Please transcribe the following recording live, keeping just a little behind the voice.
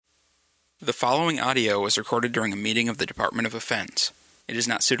The following audio was recorded during a meeting of the Department of Offense. It is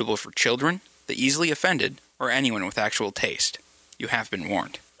not suitable for children, the easily offended, or anyone with actual taste. You have been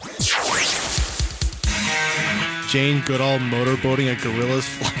warned. Jane Goodall motorboating a gorilla's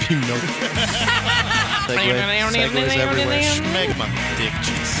floppy milk. Segways everywhere. Schmegma. Dick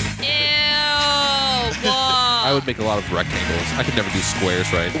cheese. Ew! Whoa! I would make a lot of rectangles. I could never do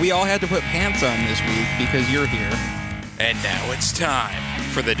squares right. We all had to put pants on this week because you're here. And now it's time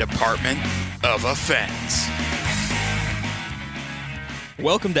for the Department of Offense.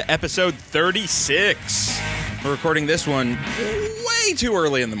 Welcome to episode 36. We're recording this one way too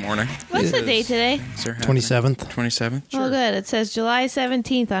early in the morning. What's the date today? 27th. 27th? Oh, good. It says July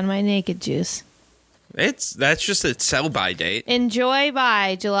 17th on my Naked Juice. That's just a sell-by date. Enjoy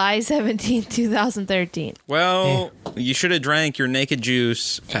by July 17th, 2013. Well, you should have drank your Naked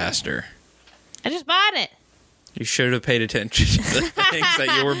Juice faster. I just bought it. You should have paid attention to the things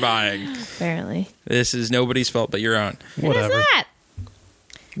that you were buying. Apparently. This is nobody's fault but your own. Whatever. What is that?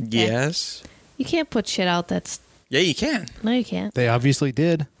 Yes. You can't put shit out that's... Yeah, you can. No, you can't. They obviously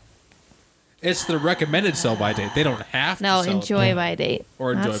did. It's the recommended sell-by date. They don't have to No, sell enjoy by date.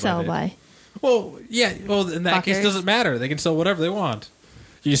 Or enjoy not by sell date. by. Well, yeah. Well, in that case, it Fuckers. doesn't matter. They can sell whatever they want.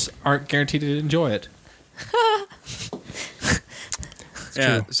 You just aren't guaranteed to enjoy it.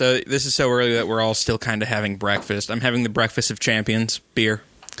 Yeah, so this is so early that we're all still kind of having breakfast. I'm having the Breakfast of Champions beer.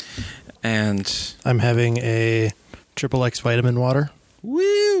 And... I'm having a Triple X vitamin water.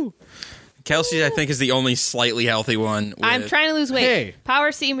 Woo! Kelsey, I think, is the only slightly healthy one. I'm trying to lose weight. Hey.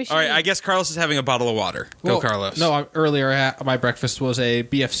 Power C machine. All right, I guess Carlos is having a bottle of water. Go, Well, Carlos. No, earlier my breakfast was a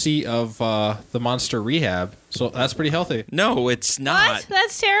BFC of the Monster Rehab, so that's pretty healthy. No, it's not. What?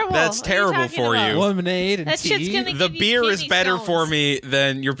 That's terrible. That's What are you terrible talking for about? you. Lemonade and That tea. shit's gonna The give you beer is kidney better stones. for me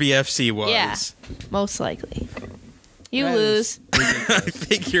than your BFC was. Yeah, most likely. You That lose. I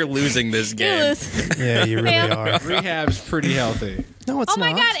think you're losing this You game. lose. Yeah, you really Fail. are. Rehab's pretty healthy. No, it's Oh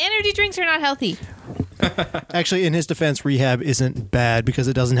my not. god, energy drinks are not healthy. Actually, in his defense, Rehab isn't bad because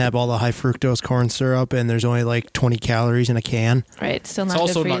it doesn't have all the high fructose corn syrup and there's only like 20 calories in a can. Right, still not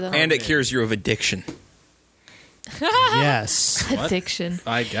also good for you not though. And it cures you of addiction. Yes. What? Addiction.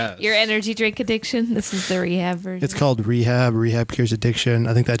 I guess. Your energy drink addiction. This is the rehab version. It's called Rehab. Rehab cures addiction.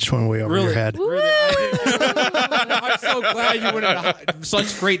 I think that just went way over your Really? head. Woo! I'm so glad you went into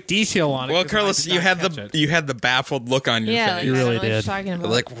such great detail on it. Well, 'cause I Carlos, did you not had catch the it. you had the baffled look on your Yeah, face. You I don't really know what you're did. talking about.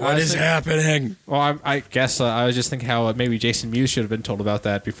 Like, what is Honestly- happening? Well, I guess I was just thinking how maybe Jason Mewes should have been told about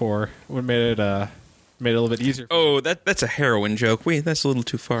that before. Would have made it a little bit easier. Oh, that's a heroin joke. Wait, that's a little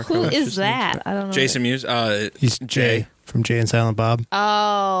too far. Who Carlos. is that? I don't know. Jason Mewes. He's Jay from Jay and Silent Bob.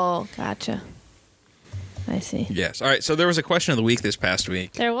 Oh, gotcha. I see. Yes. All right. So there was a question of the week this past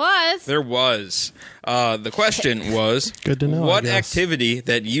week. There was. There was. The question was, Good to know, I what guess. activity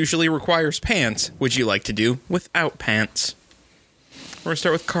that usually requires pants would you like to do without pants? We're going to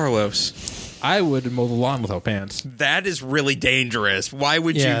start with Carlos. I would mow the lawn without pants. That is really dangerous. Why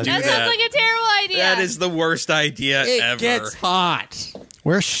would Yeah. you do That that? sounds like a terrible idea. That is the worst idea ever. gets hot.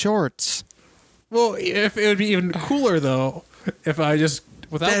 Wear shorts. Well, if it would be even cooler though, if I just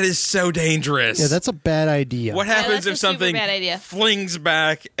without. That is so dangerous. Yeah, that's a bad idea. What Yeah, happens that's a if super something bad idea. flings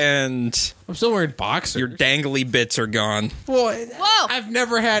back and I'm still wearing boxers. your dangly bits are gone? Well, Whoa. I've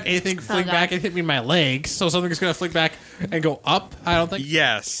never had anything fling God. back and hit me in my legs, so something's gonna fling back and go up. I don't think.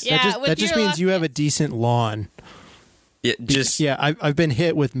 Yes. Yeah, that with just your means you have a left- decent lawn. Yeah, just Yeah, I've been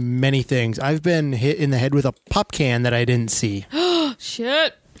hit with many things. I've been hit in the head with a pop can that I didn't see.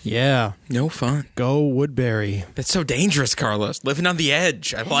 Shit. Yeah, no fun. go Woodbury. That's so dangerous, Carlos. Living on the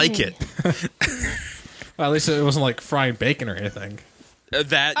edge. I like it. Well, at least it wasn't like frying bacon or anything.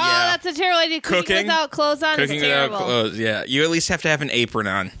 That, Oh, yeah. that's a terrible idea. Cooking Cooking? without clothes on Cooking is without terrible. clothes. Yeah. You at least have to have an apron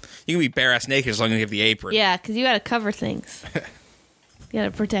on. You can be bare ass naked as long as you have the apron. Yeah, because you got to cover things. You got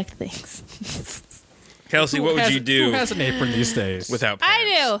to protect things. Kelsey, what would you Who do has an apron these days? without pants?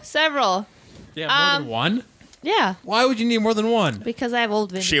 I do. Several. Yeah, more than one. Yeah, Why would you need more than one? because I have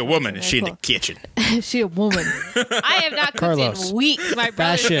old vintage. She a woman. ones Is and she in they're the kitchen? cool. She a woman. I have not cooked Carlos. in weeks. My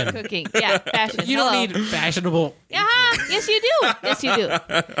brother's been Fashion. cooking. Yeah, fashion. You Hello. don't need fashionable. Uh-huh. Yes, you do. Yes, you do.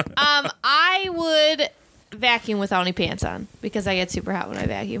 I would vacuum without any pants on because I get super hot when I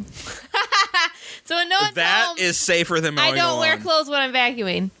vacuum. So when no one's That home, is safer than mowing I don't wear the lawn. clothes when I'm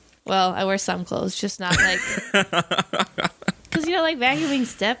vacuuming. Well, I wear some clothes, just not like because you know, like vacuuming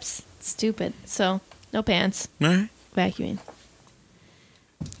steps. It's stupid. So no pants, All right. vacuuming.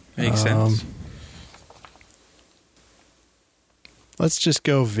 Makes sense. Let's just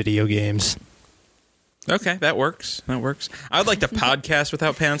go video games. Okay, that works. That works. I would like to podcast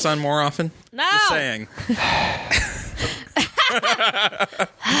without pants on more often. No. Just saying.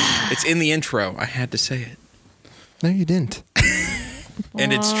 It's in the intro. I had to say it. No, you didn't.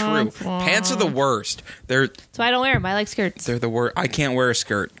 And it's true. Pants are the worst. So I don't wear them. I like skirts. They're the worst. I can't wear a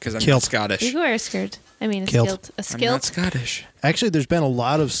skirt because I'm not Kilt. Scottish. You can wear a skirt. I mean, a Kilt. skirt. A I'm not skirt. Scottish. Actually, there's been a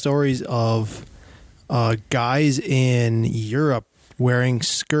lot of stories of guys in Europe wearing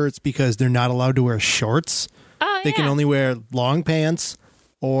skirts because they're not allowed to wear shorts. Oh, They can only wear long pants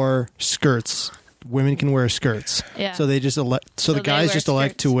or skirts. Women can wear skirts. Yeah. So they just so the they guys wear just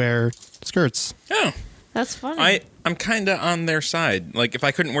elect skirts. to wear skirts. Oh. That's funny. I'm kind of on their side. Like, if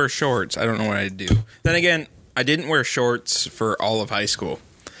I couldn't wear shorts, I don't know what I'd do. Then again, I didn't wear shorts for all of high school.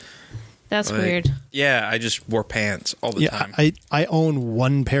 That's Like, weird. Yeah, I just wore pants all the time. I own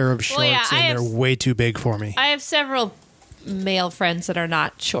one pair of shorts Well, yeah, and they're way too big for me. I have several male friends that are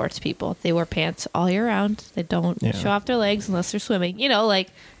not shorts people. They wear pants all year round. They don't Yeah. show off their legs unless they're swimming. You know, like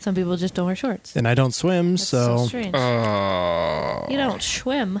some people just don't wear shorts. And I don't swim, That's so so strange. Oh. You don't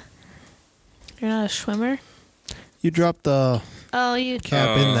swim. You're not a swimmer. you dropped the Oh, you.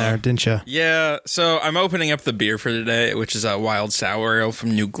 cap in there, didn't you? Yeah, so I'm opening up the beer for today, which is a wild sour ale from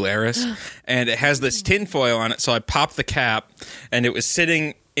New Glarus, and it has this tin foil on it, so I popped the cap, and it was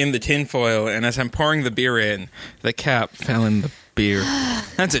sitting in the tin foil, and as I'm pouring the beer in, the cap fell in the beer.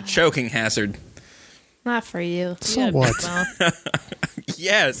 That's a choking hazard. Not for you. So You got a what? big mouth.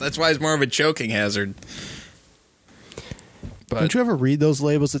 Yes, that's why it's more of a choking hazard. But, Don't you ever read those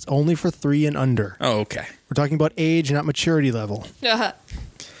labels? It's only for 3 and under. oh, okay. We're talking about age, not maturity level.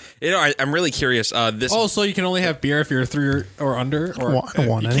 You know, I'm really curious. This Oh, so you can only have beer if you're 3 or under? Or, I don't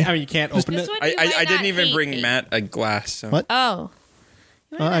want you any. can't- I mean, you can't open This it. one you might I didn't not even hate. bring Matt a glass. So. What? Oh.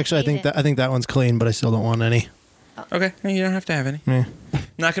 You might not Actually, I hate think it. I think that one's clean, but I still don't want any. Okay, no, you don't have to have any. Yeah.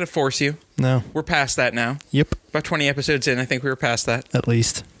 Not going to force you. No. We're past that now. Yep. About 20 episodes in, I think we were past that. At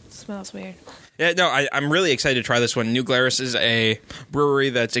least. Smells weird. Yeah, no, I'm really excited to try this one. New Glarus is a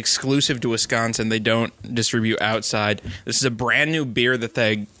brewery that's exclusive to Wisconsin. They don't distribute outside. This is a brand new beer that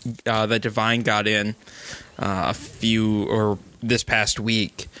that Divine got in this past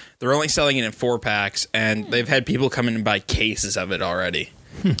week. They're only selling it in 4-packs, and they've had people come in and buy cases of it already.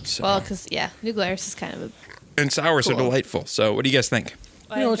 So, Well, because, New Glarus is kind of a. and sours are cool. delightful. So, what do you guys think?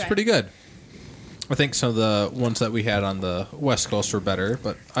 You know, it's pretty good. I think some of the ones that we had on the West Coast were better,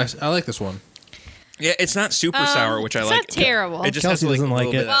 but I like this one. Yeah, it's not super sour, which I it's like. not terrible. It just Kelsey has doesn't a like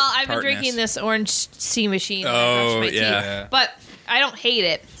little it. bit of Well, I've been tartness. drinking this orange sea machine. when I Oh, brush my yeah. teeth. But I don't hate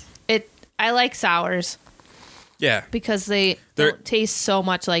it. I like sours Yeah, because they They're- don't taste so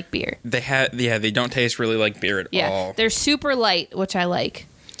much like beer. they don't taste really like beer at Yeah, all. they're super light, which I like.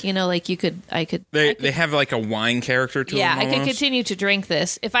 You know, like I could. They have like a wine character to Yeah, them. I could almost. continue to drink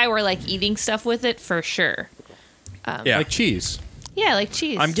this if I were like eating stuff with it for sure. Yeah, Like cheese. Yeah, like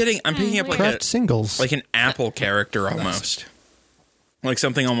cheese. I'm picking up like Craft singles. like an apple character almost, like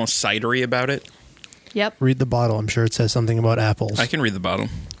something almost cidery about it. Yep. Read the bottle. I'm sure it says something about apples. I can read the bottle.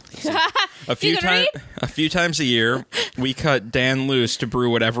 A few You can times a year, we cut Dan loose to brew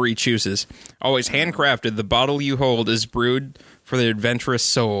whatever he chooses. Always handcrafted, the bottle you hold is brewed for the adventurous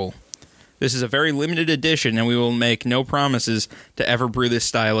soul. This is a very limited edition, and we will make no promises to ever brew this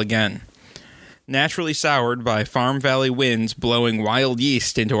style again. Naturally soured by Farm Valley winds blowing wild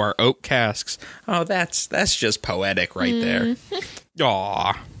yeast into our oak casks. Oh, that's just poetic right there.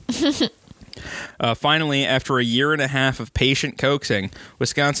 Aw. Finally, after a year and a half of patient coaxing,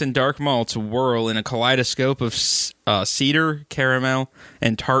 Wisconsin dark malts whirl in a kaleidoscope of cedar, caramel,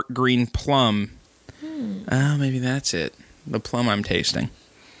 and tart green plum. Oh, maybe that's it. The plum I'm tasting.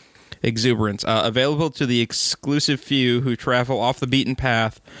 Exuberance. Available to the exclusive few who travel off the beaten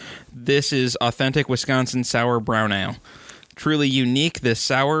path, this is authentic Wisconsin sour brown ale. Truly unique, this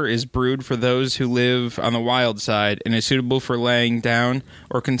sour is brewed for those who live on the wild side and is suitable for laying down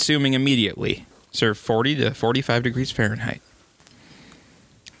or consuming immediately. Served 40 to 45 degrees Fahrenheit.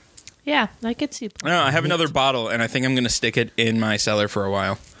 Yeah, I could see. I have another bottle, and I think I'm going to stick it in my cellar for a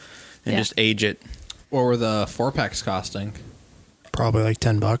while and Yeah. just age it. What were the 4-packs costing? Probably like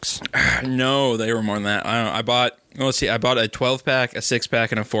 $10. No, they were more than that. I don't know. I bought a 12-pack, a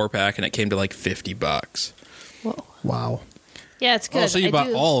 6-pack, and a 4-pack, and it came to like $50. Whoa. Wow. Yeah, it's good. Oh, so you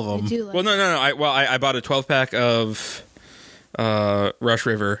bought all of them. I do like Well, no. I bought a 12-pack of Rush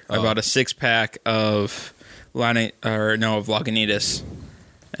River. I bought a 6-pack of Lagunitas,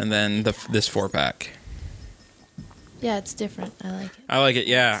 and then this 4-pack. Yeah, it's different. I like it. I like it.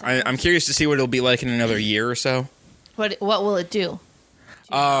 Yeah, I'm curious to see what it'll be like in another year or so. What will it do?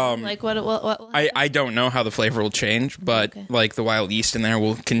 Like what? I don't know how the flavor will change, but Okay. like the wild yeast in there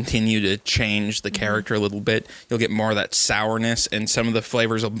will continue to change the character a little bit. You'll get more of that sourness, and some of the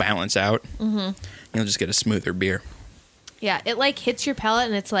flavors will balance out. Mm-hmm. You'll just get a smoother beer. Yeah, it like hits your palate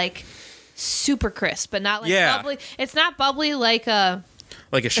and it's like super crisp, but not like Yeah. bubbly. It's not bubbly like a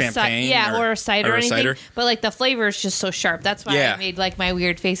champagne, or a cider or anything. cider. But like the flavor is just so sharp. That's why Yeah. I made like my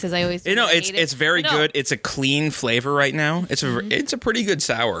weird faces. I always do. You know, I hate it. it's very But no. good. It's a clean flavor right now. It's a pretty good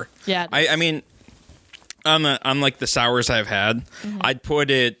sour. Yeah, it I mean, on like the sours I've had, I'd put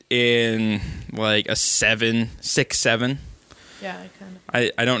it in like a 6, 7. Yeah, I kind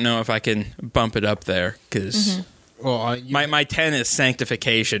of. I don't know if I can bump it up there because Well, my 10 is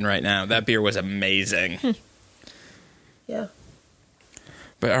sanctification right now. That beer was amazing. Yeah.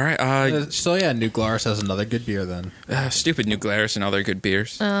 But all right, so yeah, New Glarus has another good beer then. stupid New Glarus and other good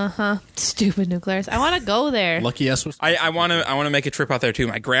beers. Stupid nuclears. I want to go there. Lucky us was. I want to make a trip out there too.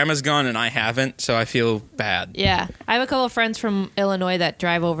 My grandma's gone and I haven't, so I feel bad. Yeah, I have a couple of friends from Illinois that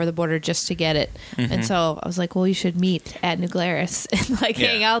drive over the border just to get it, and so I was like, "Well, you should meet at New Glarus and like Yeah.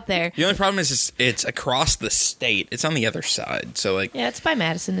 hang out there." The only problem is it's across the state. It's on the other side, so like Yeah, it's by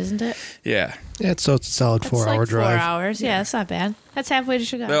Madison, isn't it? yeah. Yeah, so it's a solid It's 4-hour like 4 drive. hours. Yeah, it's not bad. That's halfway to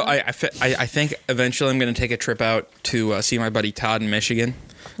Chicago. Though I think eventually I'm going to take a trip out to see my buddy Todd in Michigan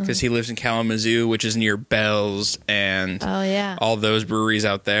because he lives in Kalamazoo, which is near Bell's and Oh, yeah. all those breweries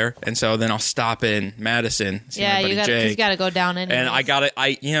out there. And so then I'll stop in Madison, see yeah, my buddy you Jake. got to go down in. And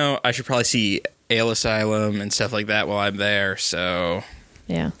I should probably see Ale Asylum and stuff like that while I'm there. So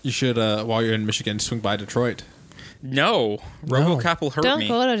Yeah. You should, while you're in Michigan, swing by Detroit. no, RoboCop will hurt Don't me.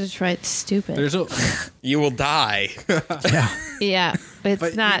 go to Detroit. It's stupid. There's a. You will die. Yeah, it's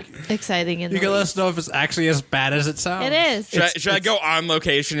But not exciting in You the can let least. us know if it's actually as bad as it sounds. It is. Should I go on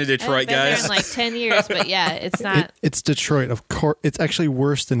location to I haven't Detroit, been there guys? in like 10 years, but yeah, it's not. It's Detroit, of course. It's actually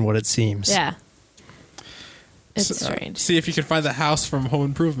worse than what it seems. Yeah. It's strange. See if you can find the house from Home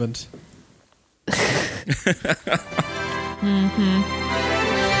Improvement.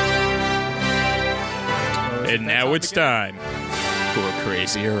 And now it's time for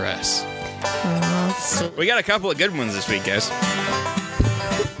Crazy Arrests. So- We got a couple of good ones this week, guys.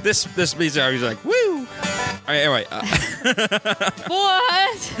 These are always like, woo! All right, anyway,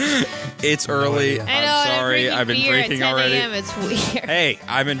 What? it's early. idea. I know. I'm and sorry. I'm I've been beer drinking at 10 already. a.m. It's weird. Hey,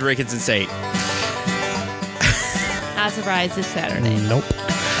 I've been drinking since 8. Not surprised it's Saturday. Nope.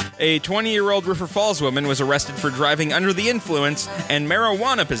 A 20-year-old River Falls woman was arrested for driving under the influence and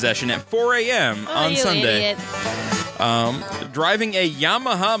marijuana possession at 4 a.m. Oh, on you Sunday. idiot. Driving a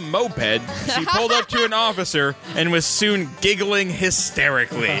Yamaha moped, she pulled up to an officer and was soon giggling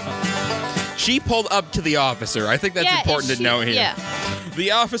hysterically. She pulled up to the officer. I think that's Yeah, important is to know she- here. Yeah.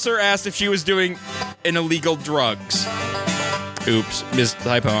 The officer asked if she was doing an illegal drugs. Oops, missed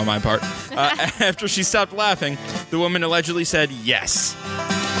typo on my part. After she stopped laughing, the woman allegedly said yes.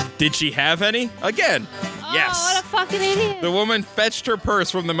 Did she have any? Again, yes. Oh, what a fucking idiot. The woman fetched her purse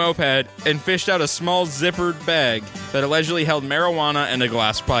from the moped and fished out a small zippered bag that allegedly held marijuana and a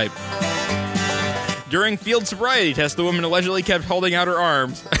glass pipe. During field sobriety tests, the woman allegedly kept holding out her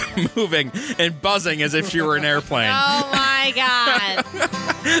arms, moving, and buzzing as if she were an airplane. Oh my god.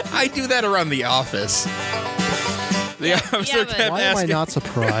 I do that around the office. The officer yeah, but- kept Why am I asking. not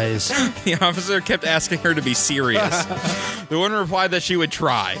surprised? The officer kept asking her to be serious. The woman replied that she would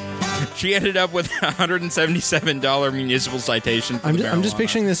try. She ended up with a $177 municipal citation for I'm the just marijuana.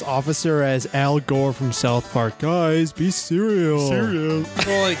 picturing this officer as Al Gore from South Park. Guys, be serious.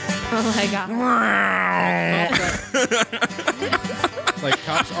 Well, like, Oh my god. like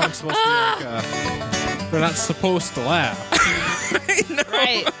cops aren't supposed to be like, they're not supposed to laugh.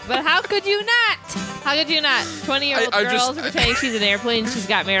 Right. But how could you not? How could you not? 20-year-old I girl just- is pretending she's an airplane and she's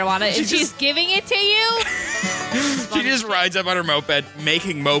got marijuana and She she's just- giving it to you? She just rides up on her moped,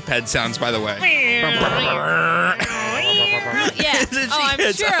 making moped sounds, by the way. Yeah. She Oh, I'm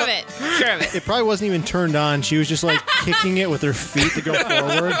gets sure up. of it. Sure of it. It probably wasn't even turned on. She was just like kicking it with her feet to go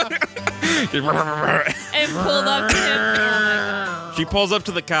forward. And pulled up to him. Oh my god. She pulls up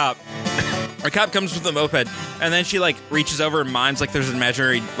to the cop. A cop comes with the moped, and then she like reaches over and mimes like there's an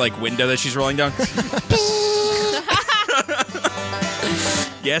imaginary like window that she's rolling down.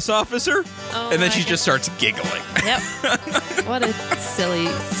 Yes, officer. Oh And then my she God. just starts giggling. Yep. What a silly,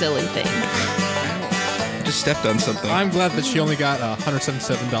 silly thing. Just stepped on something. I'm glad that she only got a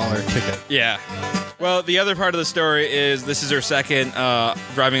 $177 ticket. Yeah. Well, the other part of the story is this is her second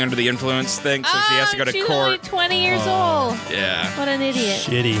driving under the influence thing, so she has to go to she's court. only 20 years old. Yeah, What an idiot.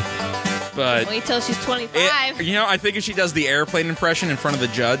 Shitty. but Wait till she's 25. I think if she does the airplane impression in front of the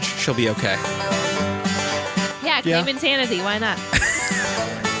judge, she'll be okay. Yeah, claim insanity. Why not?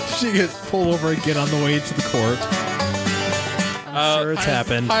 She gets pulled over again on the way to the court. Sure, it's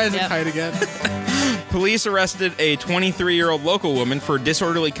happened. High as a Yep. kite again. Police arrested a 23-year-old local woman for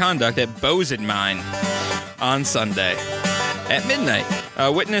disorderly conduct at Bozen Mine on Sunday. At midnight, a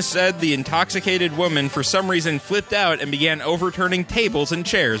witness said the intoxicated woman for some reason flipped out and began overturning tables and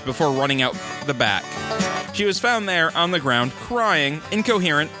chairs before running out the back. She was found there on the ground, crying,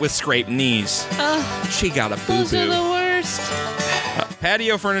 incoherent, with scraped knees. She got a Those are the boo-boo. worst.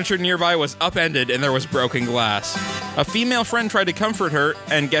 Patio furniture nearby was upended and there was broken glass. A female friend tried to comfort her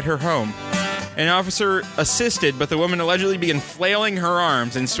and get her home. An officer assisted, but the woman allegedly began flailing her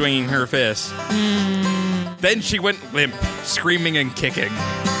arms and swinging her fists. Then she went limp, screaming and kicking.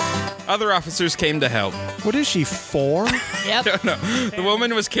 Other officers came to help. What is she, 4? Yep. The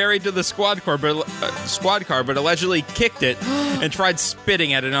woman was carried to the squad car, but allegedly kicked it and tried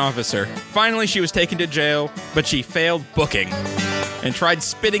spitting at an officer. Finally, she was taken to jail, but she failed booking and tried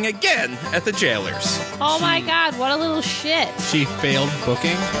spitting again at the jailers. Oh my God, what a little shit. She failed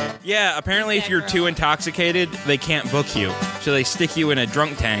booking. Yeah, apparently if you're too intoxicated, they can't book you. So they stick you in a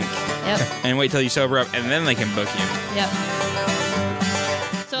drunk tank Yep. and wait till you sober up, and then they can book you. Yep.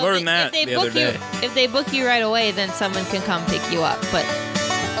 So Learned that the other day. If they book you right away, then someone can come pick you up. But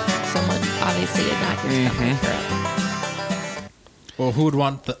someone obviously did not get to come pick her up. Well, who would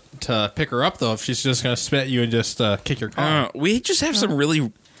want to pick her up though if she's just going to spit at you and just kick your car? We just have some really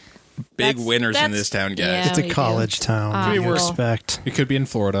big That's- winners in that's- this town, guys. yeah. It's a we do. college town. What do you Awful. expect? We could be in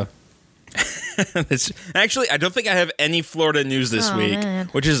Florida. Actually, I don't think I have any Florida news this Oh, week, man.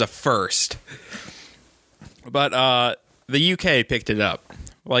 which is a first. But the UK picked it up.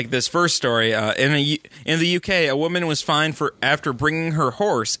 Like this first story, in the UK, a woman was fined after bringing her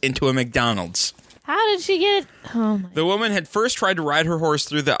horse into a McDonald's. How did she get? Oh my. The woman had first tried to ride her horse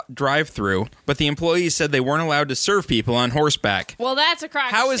through the drive-thru, but the employees said they weren't allowed to serve people on horseback. Well, that's a crock.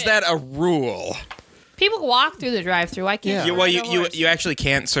 of How is shit. that a rule? People walk through the drive-through. Why can't Yeah. You actually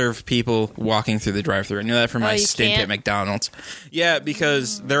can't serve people walking through the drive-thru. I knew that from my you stint can't? at McDonald's. Yeah,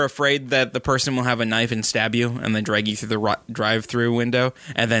 because they're afraid that the person will have a knife and stab you, and then drag you through the drive-through window,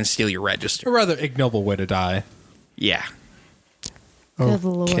 and then steal your register. A rather ignoble way to die. Yeah, Good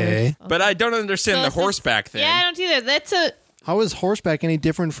Lord. Okay. but I don't understand So the it's a- horseback thing. Yeah, I don't either. That's a. How is horseback any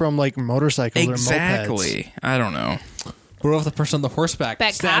different from like motorcycles or mopeds? Exactly. I don't know. What if the person on the horseback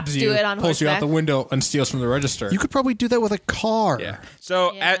Bet stabs cops you, do it on pulls you out horseback. the window, and steals from the register? You could probably do that with a car. Yeah.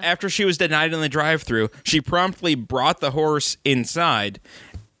 So Yeah. after she was denied in the drive-thru, she promptly brought the horse inside,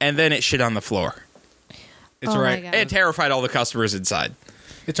 and then it shit on the floor. It's Oh all my right. God. It terrified all the customers inside.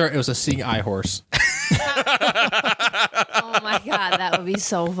 It's all right. It was a seeing eye horse. Oh my God, that would be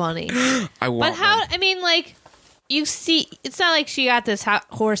so funny. I want But how? one. I mean, like, you see, it's not like she got this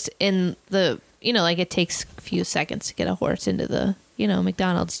horse in the. You know, like it takes a few seconds to get a horse into the.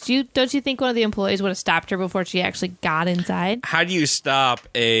 McDonald's. Don't you think one of the employees would have stopped her before she actually got inside? How do you stop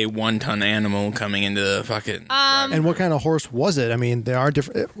a 1-ton animal coming into the fucking... And what kind of horse was it? I mean, there are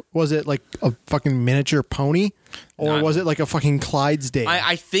different. Was it like a fucking miniature pony, or Not- was it like a fucking Clydesdale?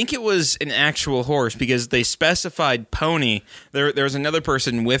 I think it was an actual horse because they specified pony. There was another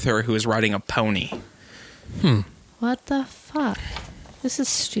person with her who was riding a pony. What the fuck? This is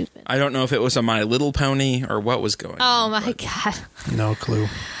stupid. I don't know if it was a My Little Pony or what was going Oh on. my God. No clue.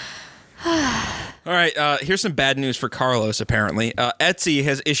 All right, here's some bad news for Carlos, apparently. Etsy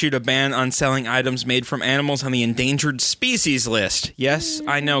has issued a ban on selling items made from animals on the endangered species list. Yes,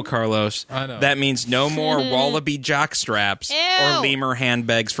 I know, Carlos. I know. That means no more wallaby jock straps or Ew. lemur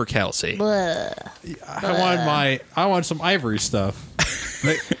handbags for Kelsey. Blah. I want some ivory stuff.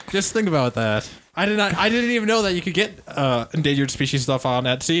 Like, just think about that. I didn't even know that you could get endangered species stuff on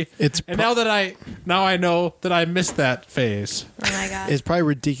Etsy. Now I know that I missed that phase. Oh my God. It's probably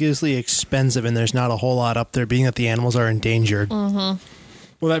ridiculously expensive, and there's not a whole lot up there, being that the animals are endangered. Well,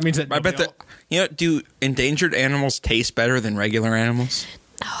 that means that I bet that, do endangered animals taste better than regular animals?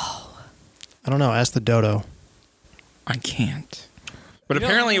 I don't know. Ask the dodo. I can't. But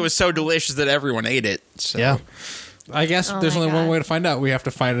apparently it was so delicious that everyone ate it. So. Yeah. I guess Oh there's my only one God. way to find out. We have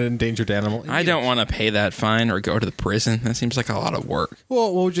to find an endangered animal. I don't want to pay that fine or go to the prison. That seems like a lot of work.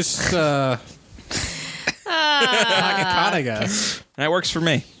 Well, we'll just knock it out, I guess. That works for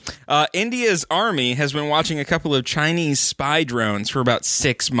me. India's army has been watching a couple of Chinese spy drones for about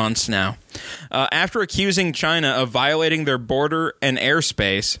 6 months now. After accusing China of violating their border and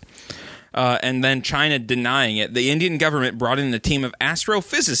airspace, and then China denying it, the Indian government brought in a team of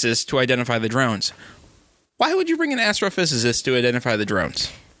astrophysicists to identify the drones. Why would you bring an astrophysicist to identify the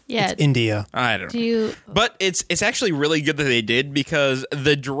drones? Yeah. India. I don't Do know. you? But it's actually really good that they did because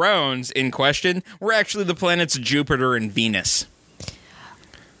the drones in question were actually the planets Jupiter and Venus.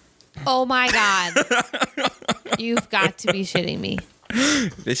 Oh my God. You've got to be shitting me.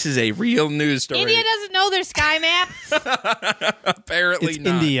 This is a real news story. India doesn't know their sky map. Apparently It's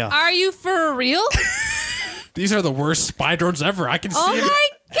not. India. Are you for real? These are the worst spy drones ever. I can see Oh it my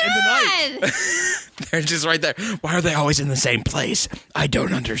in the night. god! They're just right there. Why are they always in the same place? I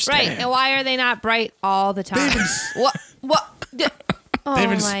don't understand. Right, and why are they not bright all the time? What? Oh They've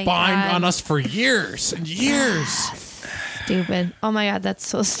been my spying God. on us for years and years. Stupid. Oh my god, that's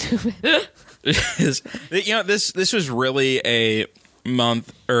so stupid. This was really a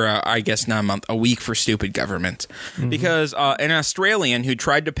month, or I guess not a month, a week for stupid government, because an Australian who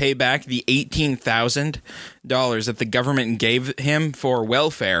tried to pay back the $18,000 that the government gave him for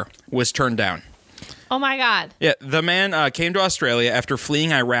welfare was turned down. Oh my god. Yeah, the man came to Australia after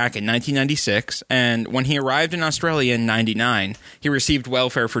fleeing Iraq in 1996, and when he arrived in Australia in 99, he received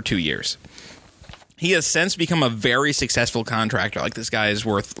welfare for 2 years. He has since become a very successful contractor. Like, this guy is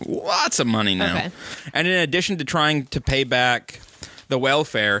worth lots of money now. Okay. And in addition to trying to pay back the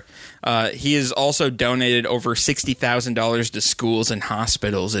welfare, he has also donated over $60,000 to schools and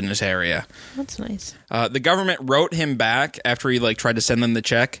hospitals in this area. That's nice. The government wrote him back after he tried to send them the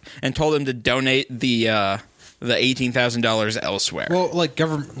check and told him to donate the $18,000 elsewhere. Well, like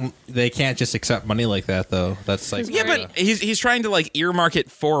government, they can't just accept money like that, though. That's like Yeah, but he's trying to earmark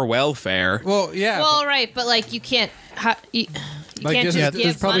it for welfare. well, yeah. Well, right, but you can't. You Like, can't just- just Yeah, give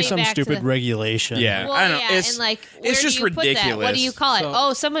there's probably money some back to stupid the- regulation. Yeah. Well, I don't know. yeah, It's- and it's where just do you put that? What ridiculous. do you call it?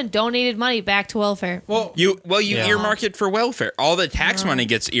 So- Someone donated money back to welfare. well, You Yeah. earmark it for welfare. All the tax money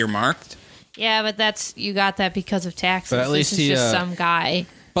gets earmarked. Yeah, but you got that because of taxes. But at least this is he, just some guy.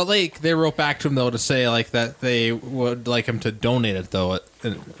 but they wrote back to him though to say that they would like him to donate it though.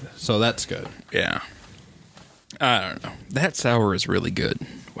 So that's good. Yeah. I don't know. That sour is really good.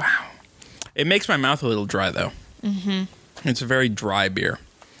 Wow. It makes my mouth a little dry, though. Mm-hmm. It's a very dry beer.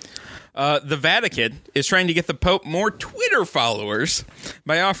 The Vatican is trying to get the Pope more Twitter followers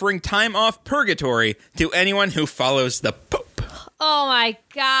by offering time off purgatory to anyone who follows the Pope. Oh my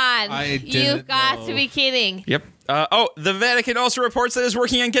god! I You've didn't got know. to be kidding. Yep. The Vatican also reports that it's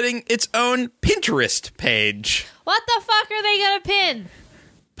working on getting its own Pinterest page. What the fuck are they gonna pin?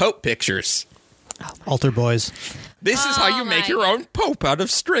 Pope pictures. Altar boys. This is how you Oh make my your own Pope out of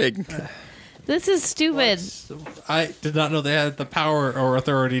string. This is stupid. I did not know they had the power or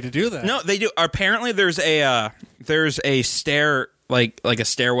authority to do that. No, they do. Apparently, there's a stair, like a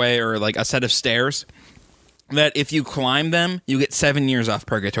stairway or like a set of stairs that if you climb them, you get 7 years off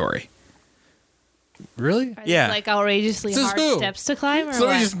purgatory. Really? Are Yeah. these, outrageously This is hard who? steps to climb, or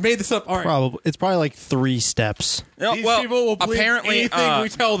Somebody what? just made this up. All right. It's probably like 3 steps. No, These people will believe apparently anything we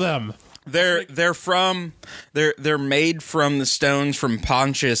tell them. they're made from the stones from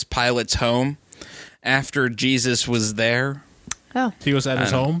Pontius Pilate's home after Jesus was there. Oh, He was at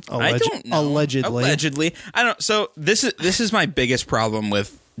his home. I don't know. Allegedly. I don't. So this is my biggest problem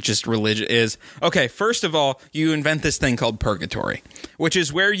with just religion is, okay, first of all, you invent this thing called purgatory, which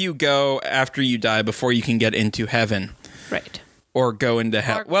is where you go after you die before you can get into heaven right. or go into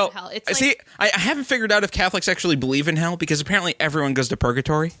hell. Or go Well, to hell. It's see, I haven't figured out if Catholics actually believe in hell, because apparently everyone goes to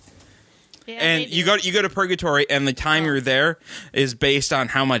purgatory. Yeah, And they you do. go to purgatory, and the time you're there is based on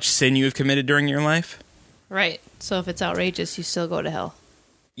how much sin you've committed during your life. Right. So if it's outrageous, you still go to hell.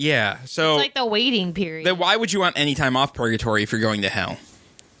 Yeah. So It's like the waiting period. then why would you want any time off purgatory if you're going to hell?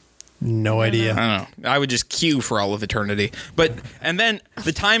 No idea. I don't know. I would just queue for all of eternity. And then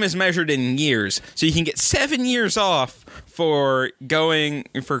the time is measured in years, so you can get 7 years off for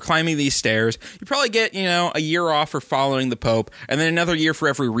climbing these stairs. You probably get a year off for following the Pope, and then another year for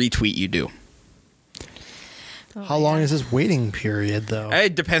every retweet you do. Oh How my long God. is this waiting period, though?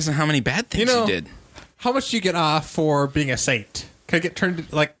 It depends on how many bad things you did. How much do you get off for being a saint? Can I get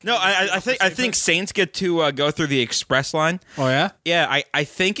turned like? No, I think saints get to go through the express line. Oh yeah. Yeah, I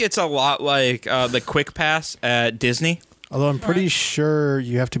think it's a lot like the quick pass at Disney. Although I'm pretty sure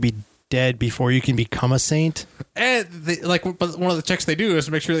you have to be dead before you can become a saint. And but one of the checks they do is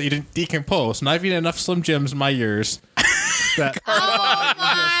to make sure that you didn't decompose. And I've eaten enough Slim Jims in my years. That Oh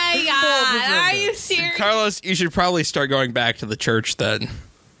my god! Are you serious? Carlos, you should probably start going back to the church then.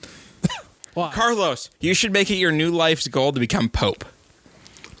 Why? Carlos, you should make it your new life's goal to become Pope.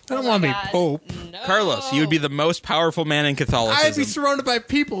 I don't want to be God. Pope. No. Carlos, you would be the most powerful man in Catholicism. I'd be surrounded by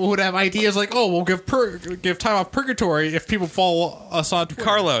people who would have ideas like, "Oh, we'll give time off purgatory if people follow us on Twitter."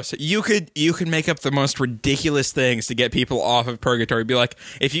 Carlos, you could make up the most ridiculous things to get people off of purgatory. Be like,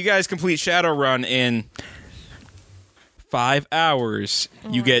 if you guys complete Shadowrun in 5 hours,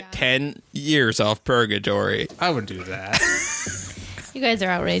 you my get God. 10 years off purgatory. I wouldn't do that. You guys are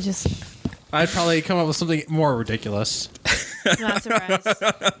outrageous. I'd probably come up with something more ridiculous. Not surprised.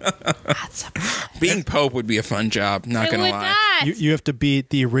 Not surprised. Being Pope would be a fun job, not It gonna would lie. not. You have to beat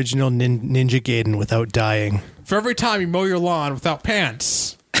the original Ninja Gaiden without dying. For every time you mow your lawn without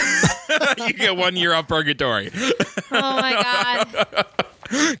pants. You get 1 year off purgatory. Oh my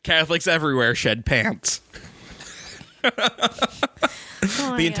god. Catholics everywhere shed pants.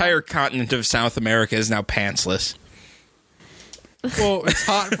 Oh The entire continent of South America is now pantsless. Well, it's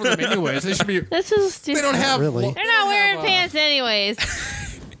hot for them anyways. They should be. This is stupid. They don't have. Really? They're not wearing pants anyways. They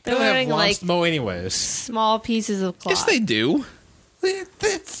They're don't have wearing lawns like to mow anyways. small pieces of cloth. Yes, they do.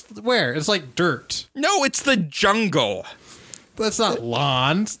 It's where? It's like dirt. No, it's the jungle. That's not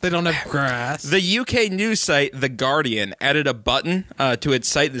lawns. They don't have grass. The UK news site The Guardian added a button to its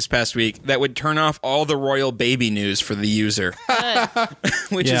site this past week that would turn off all the royal baby news for the user,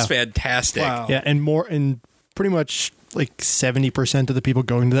 which Yeah. is fantastic. Wow. Yeah, and pretty much like 70% of the people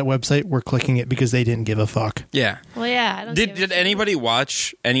going to that website were clicking it because they didn't give a fuck. Yeah. Well, yeah. I don't give a Did shit. anybody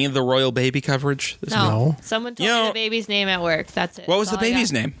watch any of the royal baby coverage? No. Someone told You know- me the baby's name at work. That's it. What was the That's all I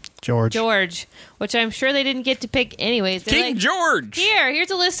baby's got. name? George. Which I'm sure they didn't get to pick anyways. They're King like, George. here's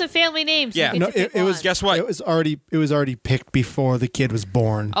a list of family names. Yeah. You get No, to pick it was. one. Guess what? It was already picked before the kid was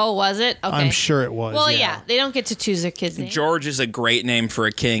born. Oh, was it? Okay. I'm sure it was. Well, yeah. They don't get to choose their kid's name. George is a great name for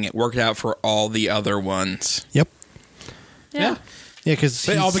a king. It worked out for all the other ones. Yep. Yeah. Yeah, because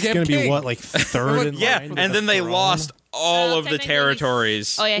They all he's became going to be king. what, like third in Yeah, line to and the then they throne? lost all Well, of the technically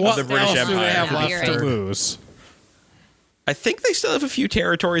territories Oh, yeah, of he's the third. British else do Empire. they have Yeah, left you're to right. lose? I think they still have a few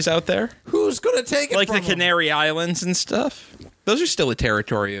territories out there, Who's going to take it like from the them? Canary Islands and stuff. Those are still a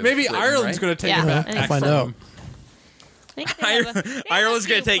territory of Maybe Britain, Ireland's right? going to take Yeah, it back. I think I'll find so. out. I think they have they have Ireland's a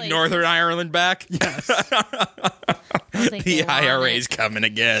going few to take places. Northern Ireland back. Yes. I don't think The they want IRA's it. coming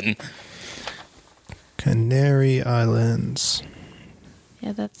again. Canary Islands.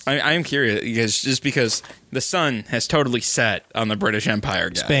 Yeah, that's. I am curious because the sun has totally set on the British Empire,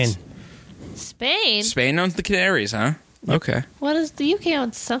 guys. Spain. Spain? Spain owns the Canaries, huh? Okay. What is the UK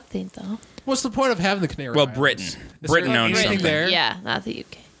owns something, though? What's the point of having the Canary Well, Islands? Britain. Is Britain there owns anything something. there? Yeah, not the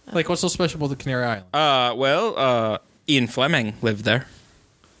UK. Like, what's so special about the Canary Islands? Ian Fleming lived there.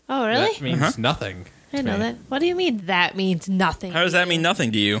 Oh, really? That means nothing. I didn't know that. What do you mean that means nothing? How does that mean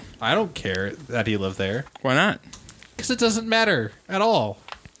nothing to you? I don't care that he lived there Why not? because it doesn't matter at all.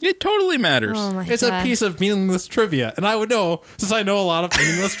 It totally matters. Oh my It's God. a piece of meaningless trivia, and I would know since I know a lot of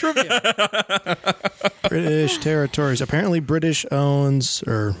meaningless trivia. British territories. Apparently, British owns,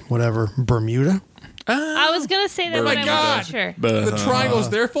 or whatever, Bermuda. I was going to say that, Oh but my I God. wasn't sure. The triangle's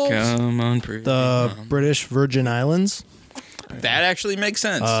their fault. Come on, pretty. The British Virgin Islands. That actually makes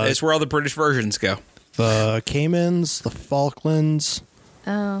sense. Uh, it's where all the British versions go. The Caymans. The Falklands.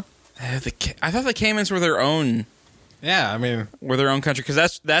 Oh. I thought the Caymans were their own Yeah, I mean, country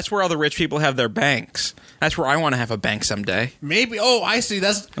because that's where all the rich people have their banks. That's where I want to have a bank someday. maybe. Oh, I see.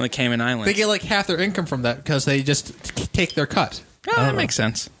 That's On the Cayman Islands. they get like half their income from that because they just take their cut. Oh, that makes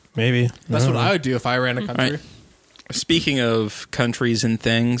sense. Maybe. That's what don't know. I would do if I ran a country. Right. Speaking of countries and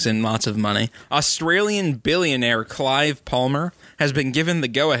things and lots of money, Australian billionaire Clive Palmer has been given the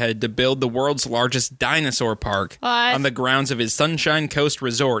go-ahead to build the world's largest dinosaur park What? on the grounds of his Sunshine Coast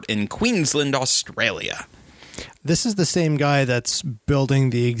Resort in Queensland, Australia. This is the same guy that's building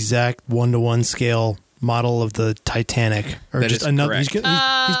the exact 1-to-1 scale model of the Titanic, or That just is another. correct.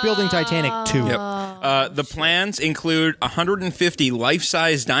 He's building Titanic 2. Yep. The plans include 150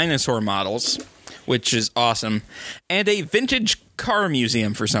 life-size dinosaur models, which is awesome, and a vintage car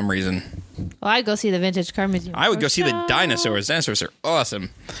museum for some reason. Well, I'd go see the vintage car museum. I would go first. see the dinosaurs. Dinosaurs are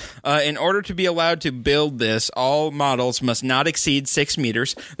awesome. In order to be allowed to build this, all models must not exceed 6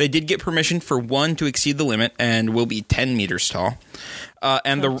 meters. They did get permission for one to exceed the limit and will be 10 meters tall.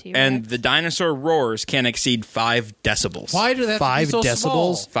 And Oh, T-Rex. the dinosaur roars can exceed 5 decibels. Why do they have 5 to be so decibels?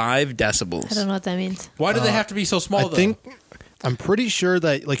 small? 5 I decibels. don't know what that means. Why do they have to be so small? though? I'm pretty sure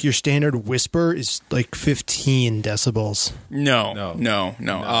that like your standard whisper is like 15 decibels. No.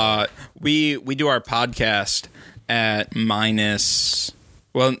 We do our podcast at minus.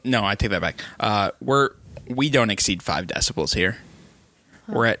 Well, no, I take that back. We don't exceed 5 decibels here.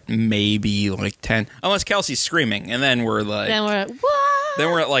 We're at maybe like 10, unless Kelsey's screaming, and then we're like, Then we're at, what? then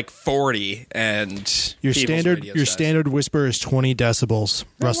we're at like 40, and Your people's standard radio your size. standard whisper is 20 decibels.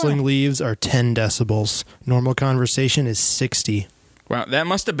 Rustling leaves are 10 decibels. Normal conversation is 60. Wow, that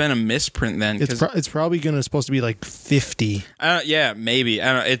must have been a misprint then. It's probably supposed to be like 50. Yeah, maybe.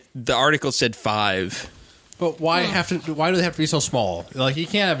 I don't know. The article said 5. But why Why do they have to be so small? Like you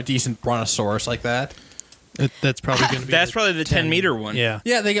can't have a decent brontosaurus like that. That's probably going to be. That's probably the 10-meter one. Yeah.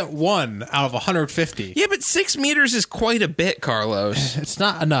 Yeah, they get one out of 150. Yeah, but 6 meters is quite a bit, Carlos. It's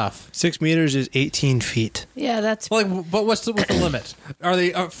not enough. 6 meters is 18 feet. Yeah, that's. Like, but what's the limit? Are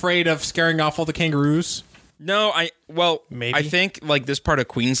they afraid of scaring off all the kangaroos? No, Maybe. I think like this part of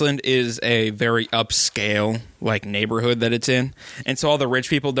Queensland is a very upscale like neighborhood that it's in, and so all the rich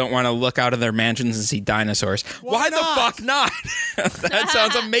people don't want to look out of their mansions and see dinosaurs. Why the fuck not? That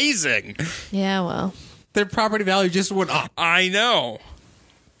sounds amazing. Yeah, well. Their property value just went up. I know.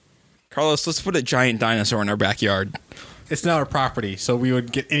 Carlos, let's put a giant dinosaur in our backyard. It's not our property, so we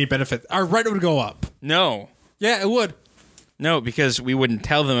would get any benefit. Our rent would go up. No. Yeah, it would. No, because we wouldn't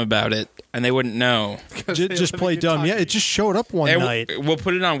tell them about it, and they wouldn't know. Just play dumb. Yeah, it just showed up one night. We'll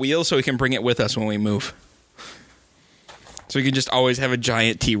put it on wheels so we can bring it with us when we move. So we can just always have a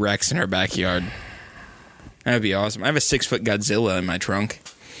giant T-Rex in our backyard. That'd be awesome. I have a 6-foot Godzilla in my trunk.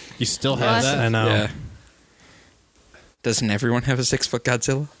 You still have that? I know. Yeah. Doesn't everyone have a 6-foot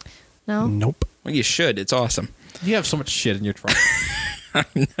Godzilla? No? Nope. Well, you should. It's awesome. You have so much shit in your trunk.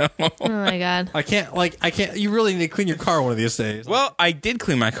 Oh my god. I can't. You really need to clean your car one of these days. Well, I did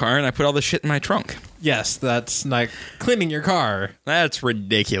clean my car, and I put all the shit in my trunk. Yes, that's like cleaning your car. That's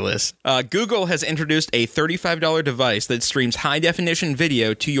ridiculous. Google has introduced a $35 device that streams high-definition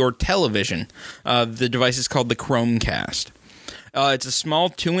video to your television. The device is called the Chromecast. It's a small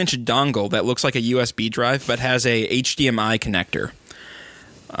 2-inch dongle that looks like a USB drive, but has a HDMI connector.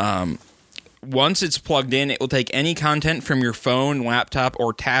 Once it's plugged in, it will take any content from your phone, laptop,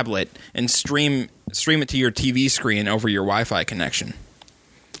 or tablet and stream it to your TV screen over your Wi-Fi connection.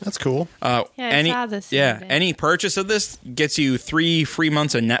 That's cool. I saw this. Any purchase of this gets you 3 free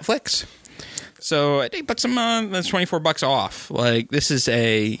months of Netflix. So I think put some that's $24 off. Like this is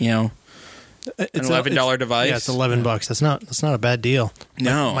a an $11 device. Yeah, it's $11. That's not a bad deal.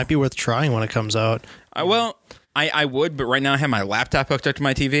 No, Might be worth trying when it comes out. I would, but right now I have my laptop hooked up to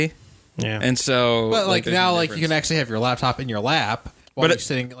my TV. Yeah, And so, But like there's now, no like you difference. can actually have your laptop in your lap while you're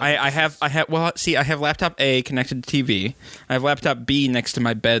sitting. Like, I have laptop A connected to TV. I have laptop B next to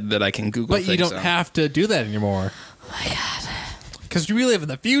my bed that I can Google. but you things don't on. have to do that anymore. Oh my god. Because we live in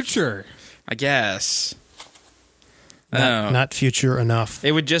the future. I guess. Oh. not future enough.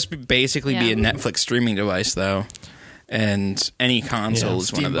 It would just basically be a Yeah. Netflix streaming device, though, and any console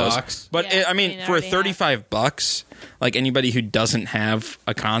is one of Steam those. box. But Yeah, I mean, for already have. $35, like anybody who doesn't have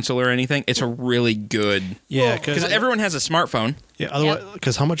a console or anything, it's a really good. Yeah, Because everyone has a smartphone. otherwise,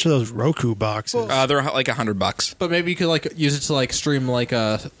 because how much are those Roku boxes? They're like $100. But maybe you could like use it to like stream like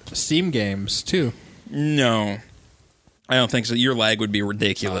Steam games too. No, I don't think so. Your lag would be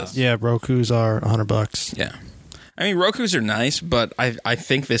ridiculous. Yeah, Roku's are $100. Yeah. I mean, Roku's are nice, but I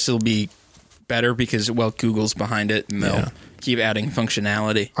think this will be better because, Google's behind it, and they'll keep adding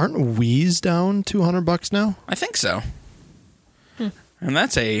functionality. Aren't Wii's down to $100 now? I think so. And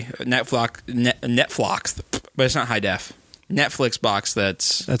that's a Netflix, but it's not high def. Netflix box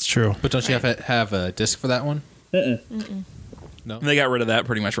That's true. But don't you have a disc for that one? No. They got rid of that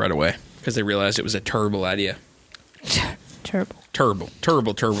pretty much right away because they realized it was a terrible idea. Terrible. Turtle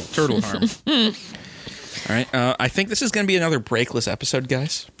harm. All right. I think this is going to be another breakless episode,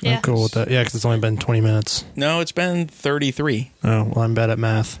 guys. Yeah. I'm cool with that. Yeah, because it's only been 20 minutes. No, it's been 33. Oh, well, I'm bad at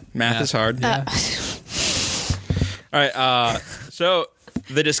math. Math is hard. Yeah. All right. So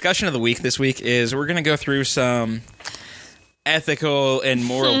the discussion of the week this week is we're going to go through some ethical and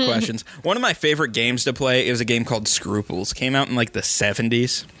moral questions. One of my favorite games to play is a game called Scruples. Came out in like the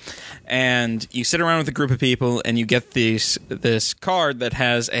 70s. And you sit around with a group of people and you get this card that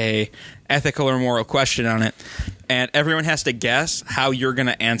has a ethical or moral question on it. And everyone has to guess how you're going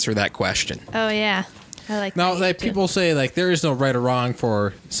to answer that question. Oh yeah. I like Now, that like too. people say, like there is no right or wrong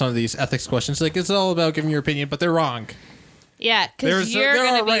for some of these ethics questions. Like it's all about giving your opinion, but they're wrong. Yeah, because there you're are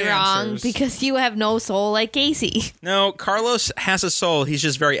going to be right wrong answers. because you have no soul like Casey. No, Carlos has a soul. He's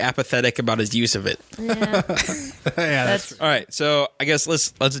just very apathetic about his use of it. Yeah. Yeah, That's All right, so I guess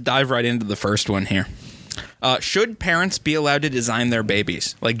let's dive right into the first one here. Should parents be allowed to design their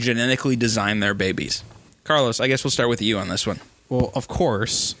babies, like genetically design their babies? Carlos, I guess we'll start with you on this one. well, of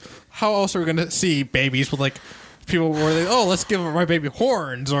course. How else are we going to see babies with like people where they let's give my baby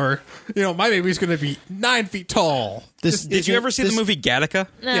horns, or my baby's going to be 9 feet tall. Did you ever see the movie Gattaca?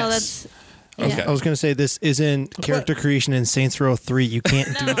 no, Yes. that's Okay. yeah. I was going to say this isn't character creation in Saints Row 3. You can't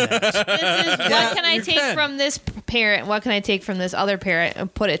do that. This is what can I you take can. from this parent? What can I take from this other parent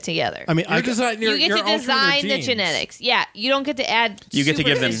and put it together? I mean, You get you get to altering their design the genes. genetics. Yeah, you don't get to add. You get to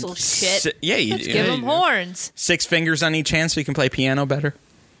give them superficial shit. you Let's do. give Yeah, them you do. horns. 6 fingers on each hand so you can play piano better.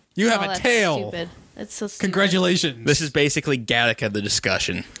 You have Oh, a that's tail. Stupid. That's so stupid. Congratulations. This is basically Gattaca, the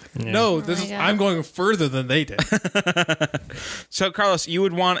discussion. No, Oh this my is. God. I'm going further than they did. So, Carlos, you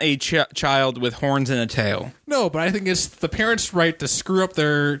would want a child with horns and a tail. No, but I think it's the parents' right to screw up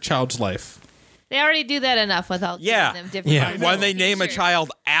their child's life. They already do that enough without giving them different parts When of they the name a future.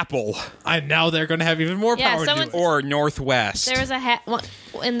 child Apple And now they're going to have even more Yeah, power to do someone- it. or Northwest. There was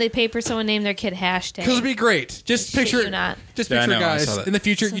in the paper, someone named their kid hashtag. Because it'd be great. Just Shit picture, you not. just Yeah, I picture, know, I guys. saw that. In the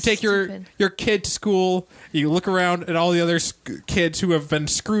future, So you take stupid. your kid to school. You look around at all the other kids who have been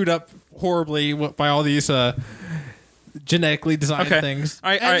screwed up horribly by all these genetically designed Okay. things. All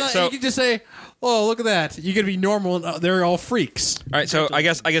right, and all right, so- you can just say, "Oh, look at that! You're gonna be normal. And they're all freaks." All right, so I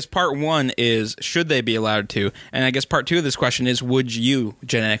guess part one is should they be allowed to, and I guess part two of this question is would you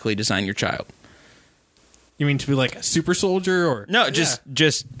genetically design your child? You mean to be like a super soldier or No, just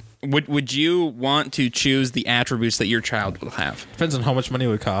would you want to choose the attributes that your child will have? depends on how much money it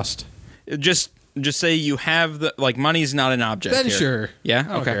would cost. Just say you have the money's not an object. Then here. sure. Yeah. I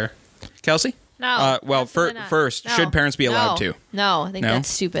don't Okay. care. Kelsey. No. Well, absolutely not. first, No. should parents be allowed to? No, I think No?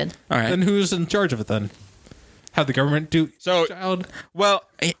 that's stupid. All right. Then who's in charge of it then? Have the government do So- child? Well,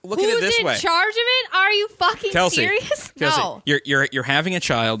 hey, look at it Who's this in way. charge of it? Are you fucking Kelsey, serious? Kelsey, No. you're having a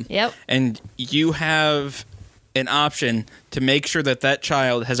child. Yep. And you have an option to make sure that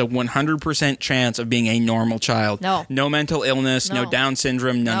child has a 100% chance of being a normal child. No. No mental illness, no No. Down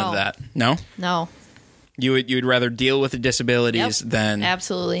syndrome, none of No. that. No? No. You'd rather deal with the disabilities Yep. than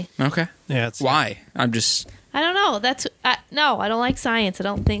Absolutely. Okay. Yeah, it's Why? I'm just I don't know. No, I don't like science. I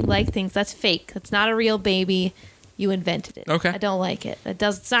don't like things. That's fake. That's not a real baby. You invented it. Okay. I don't like it.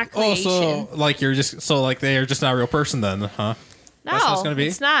 It's not Oh, creation. so like they are just not a real person then, huh? no, that's what it's gonna be?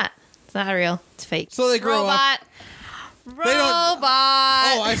 It's not. It's not real. It's fake. So they grow Robot. don't- Robot.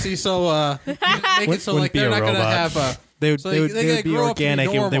 Oh, I see. So make it so Wouldn't like be they're a not going to robot. have they would, So they would, they they gotta would be grow up to be organic.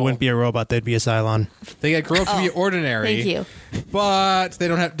 They normal. wouldn't be a robot. They'd be a Cylon. they get grow up to be ordinary. Thank you. But they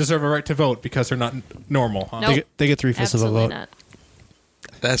don't deserve a right to vote because they're not normal. Huh? Nope. They get 3/5 of a Absolutely vote. not.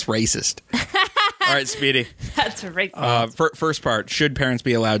 that's racist. All right, Speedy. That's right. First part, should parents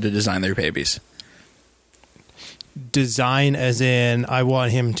be allowed to design their babies? Design, as in, I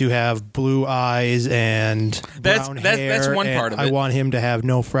want him to have blue eyes and That's- brown that's hair. one and part of I it. want him to have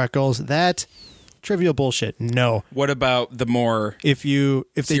no freckles. That trivial bullshit. No. What about the more If they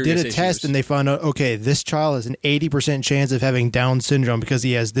did Serious a test issues. and they found out, okay, this child has an 80% chance of having Down syndrome because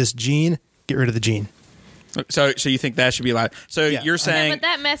he has this gene, get rid of the gene. So you think that should be allowed? So Yeah. you're saying Yeah, but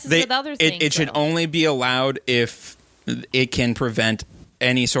that messes with other things, It should though. only be allowed if it can prevent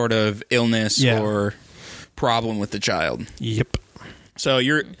any sort of illness Yeah. or problem with the child. Yep. So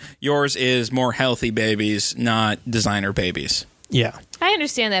yours is more healthy babies, not designer babies. Yeah. I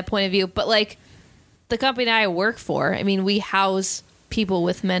understand that point of view, but like the company I work for, I mean, we house people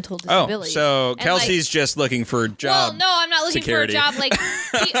with mental Oh, disabilities. so And, Kelsey's like, just looking for a job. Well, no, I'm not looking security. for a job. Like,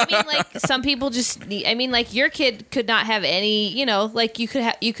 I mean, like some people just need. I mean, like your kid could not have any. You know, like you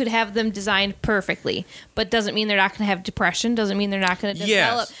could have them designed perfectly, but doesn't mean they're not going to have depression. Doesn't mean they're not going to Yes.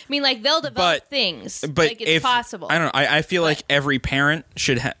 develop. I mean, like they'll develop But- things. But like it's if possible. I don't know, I feel like every parent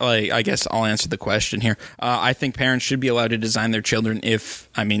should I guess I'll answer the question here. I think parents should be allowed to design their children if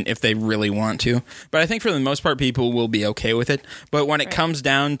they really want to. But I think for the most part, people will be okay with it. But when it Right. comes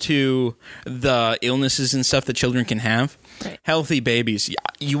down to the illnesses and stuff that children can have, Right. healthy babies,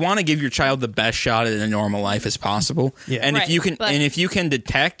 you want to give your child the best shot at a normal life as possible. Yeah. And Right, if you can, but- and if you can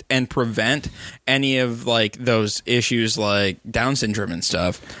detect and prevent any of like those issues like Down syndrome and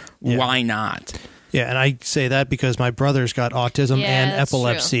stuff, Yeah. why not? Yeah, and I say that because my brother's got autism Yeah, and that's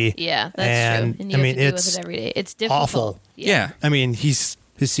epilepsy. True. Yeah, that's and, true. And you I have mean, to deal it's with it every day. It's difficult. awful. Yeah. I mean, his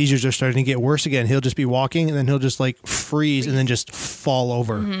seizures are starting to get worse again. He'll just be walking and then he'll just like freeze and then just fall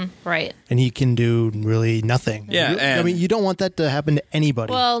over. Right. And he can do really nothing. Yeah, I and- mean, you don't want that to happen to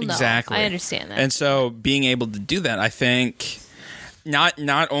anybody. Well, no, Exactly. I understand that. And so being able to do that, I think not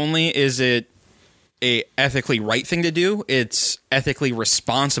only is it a ethically right thing to do, it's ethically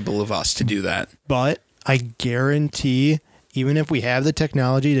responsible of us to do that. But I guarantee, even if we have the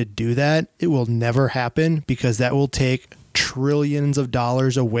technology to do that, it will never happen because that will take trillions of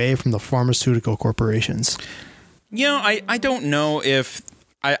dollars away from the pharmaceutical corporations. You know, I don't know if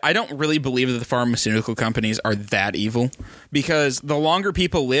I don't really believe that the pharmaceutical companies are that evil because the longer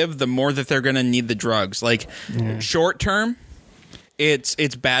people live, the more that they're going to need the drugs. Like short term, it's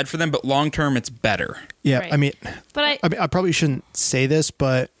bad for them, but long term, it's better. Yeah, Right. I mean, But I probably shouldn't say this,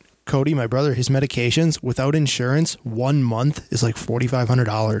 but Cody, my brother, his medications without insurance, 1 month is like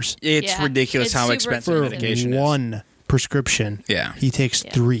 $4,500 It's Yeah, ridiculous it's how super expensive for medication is. one prescription. Yeah. he takes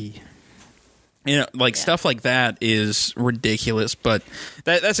Yeah. 3. You know, like stuff like that is ridiculous, but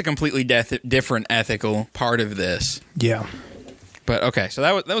that's a completely different ethical part of this. Yeah, But okay, so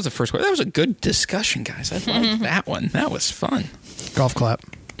that was the first one. That was a good discussion, guys. I liked that one. That was fun. golf clap.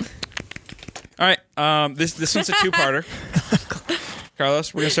 All right, this one's a two-parter.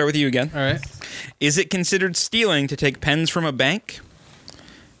 Carlos, we're gonna start with you again. All right. Is it considered stealing to take pens from a bank?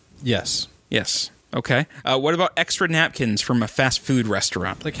 Yes. Yes. Okay. What about extra napkins from a fast food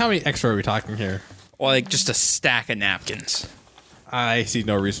restaurant? Like, how many extra are we talking here? Like just a stack of napkins. I see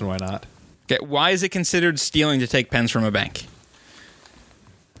no reason why not. Okay. Why is it considered stealing to take pens from a bank?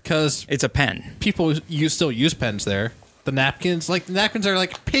 Because It's a pen. people still use pens there. The napkins are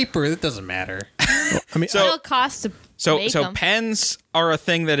like paper. It doesn't matter. I mean, So- It'll cost to So make so 'em. pens are a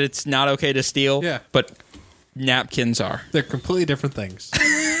thing that it's not okay to steal. Yeah. But napkins are. They're completely different things.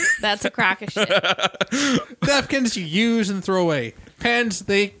 That's a crock of shit. Napkins you use and throw away. Pens,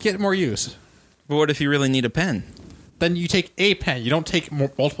 they get more use. But what if you really need a pen? Then you take a pen. You don't take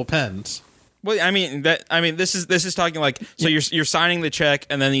multiple pens. Well, I mean this is talking like so you're signing the check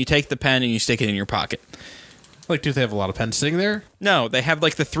and then you take the pen and you stick it in your pocket. Like, do they have a lot of pens sitting there? No, they have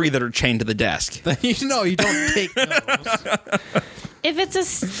like the 3 that are chained to the desk. Then you don't take those. If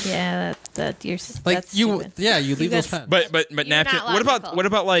it's that you're Like that's you, stupid. you leave those guys- pens. But You're napkin. not What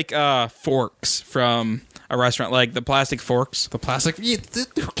about like forks from a restaurant, like the plastic forks The plastic. Who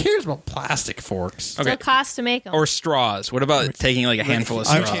cares about plastic forks? Still okay. costs to make them. or straws? What about taking like a handful of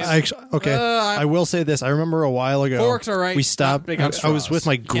I, straws? okay. I will say this. I remember a while ago. Forks are right. We stopped. Not big on I was straws. with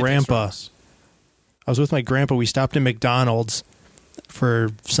my You can't take grandpa. straws. I was with my grandpa. We stopped at McDonald's for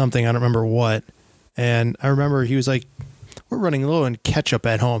something. I don't remember what. And I remember he was like, "We're running low on ketchup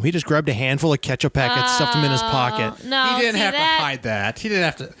at home." He just grabbed a handful of ketchup packets, stuffed them in his pocket. No, He didn't see have that? to hide that. He didn't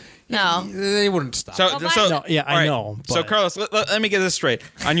have to. No. They wouldn't stop. So, Well, so No, yeah, I all right. know, So, but- Carlos, let me get this straight.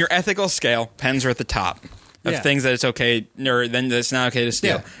 On your ethical scale, pens are at the top of Yeah. things that it's okay, or then that's not okay to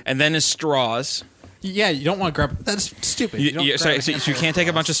steal. Yeah. And then is straws. Yeah, you don't want to grab. That's stupid. You, don't you, grab a so you handful can't take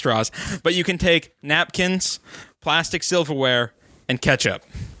a bunch of straws, but you can take napkins, plastic silverware, and ketchup.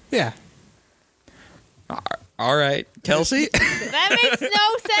 Yeah. All right, Kelsey. That makes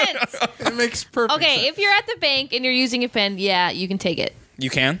no sense. It makes perfect Okay, sense. if you're at the bank and you're using a pen, yeah, you can take it. You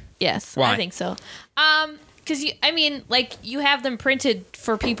can. Yes, Why? I think so. Because you have them printed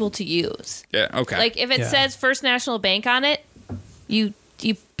for people to use. Yeah. Okay. Like if it Yeah. says First National Bank on it, you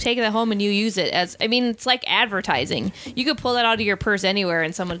take it home and you use it as. I mean, it's like advertising. You could pull that out of your purse anywhere,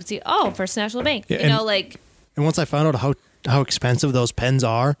 and someone could see, oh, First National Bank. Yeah, you and- know, like And once I found out how expensive those pens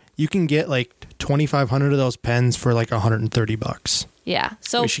are, you can get like 2,500 of those pens for like $130. yeah.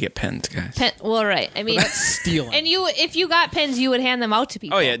 So we should get pens, guys. well, right. I mean, That's stealing. and if you got pens, you would hand them out to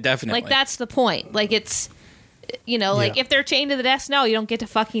people. Oh, yeah, definitely. Like that's the point. Like it's. Like Yeah. if they're chained to the desk, no, you don't get to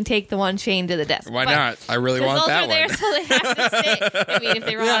fucking take the one chained to the desk. Why But- not? I really 'cause want those that are there, one. so they have to stay. I mean, if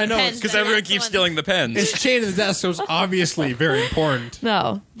they run Yeah, out I of know, pens, Because then everyone that's the keeps one- stealing the pens. It's chained to the desk, so it's obviously very important.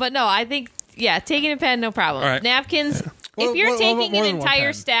 No, but no, I think taking a pen, no problem. All right. Napkins. Well, If you're what taking about more an than one entire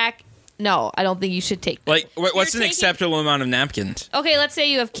pen? stack, no, I don't think you should take. Like, what's You're an taking- acceptable amount of napkins? Okay, let's say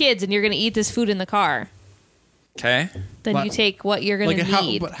you have kids and you're going to eat this food in the car. Okay. Then Like- you take what you're going Like to how,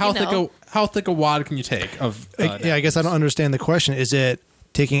 need. but how you know? how thick a wad can you take of? Yeah, I guess I don't understand the question. Is it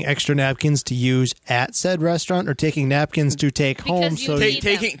taking extra napkins to use at said restaurant or taking napkins to take Because home? you So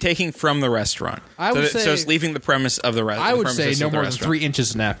need- Taking from the restaurant. I would so it's say- leaving the premise of the restaurant. I would say no more than 3 inches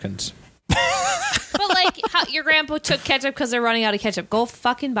of napkins. But like how your grandpa took ketchup because they're running out of ketchup. Go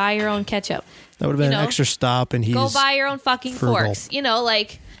fucking buy your own ketchup. that would have been you know, an extra stop, and he's Go buy your own fucking frugal. forks.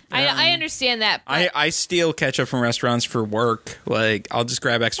 Like I understand that. But I steal ketchup from restaurants for work. Like, I'll just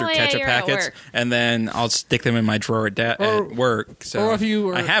grab extra Oh, yeah, ketchup you're at packets work. and then I'll stick them in my drawer at work. So or if you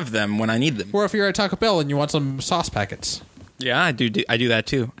were- I have them when I need them. Or if you're at Taco Bell and you want some sauce packets. Yeah, I do that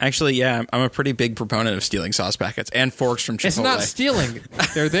too. Actually, yeah, I'm a pretty big proponent of stealing sauce packets and forks from Chipotle. It's not stealing.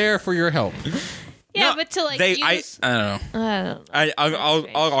 They're there for your help. yeah, No, but to like I use, don't know. I don't know.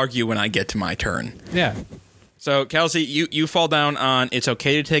 I'll argue when I get to my turn. Yeah. So, Kelsey, you fall down on it's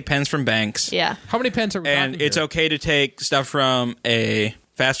okay to take pens from banks. Yeah. How many pens are we And talking it's here? okay to take stuff from a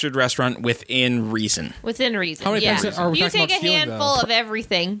fast food restaurant within reason. Within reason. How many yeah. pens are we you talking take about a stealing, handful though? of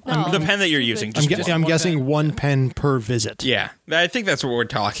everything. No. The pen that you're using. I'm, Just, I'm one guessing pen. one pen per visit. yeah, I think that's what we're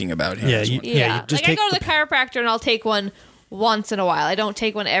talking about here. Yeah, is you, what- yeah. You just like I take go to the chiropractor and I'll take one once in a while. I don't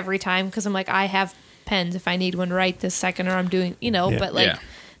take one every time because I'm like, I have pens if I need one right this second or I'm doing, Yeah. but like Yeah.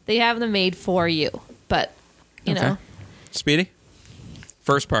 they have them made for you. But, you know, Speedy?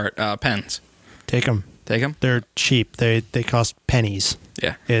 First part, pens. take them. Take them? They're cheap. They cost pennies.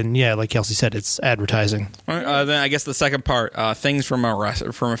 Yeah. And yeah, like Kelsey said, it's advertising. Then I guess the second part, things from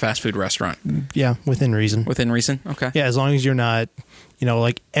a fast food restaurant. Yeah, within reason. Within reason? Okay. Yeah, as long as you're not,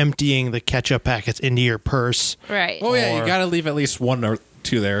 like emptying the ketchup packets into your purse. right. Oh, yeah. Or- You got to leave at least 1 or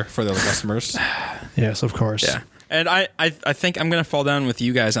 2 there for the other customers. Yes, of course. Yeah. And I think I'm going to fall down with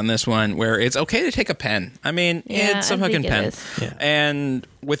you guys on this one, where it's okay to take a pen. I mean, it's a fucking pen. Yeah. And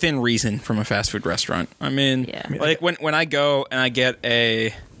within reason from a fast food restaurant. I mean, like when I go and I get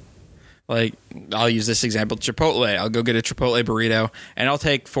like, I'll use this example, Chipotle. I'll go get a Chipotle burrito, and I'll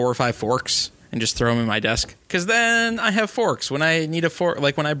take 4 or 5 forks and just throw them in my desk. Because then I have forks when I need a fork.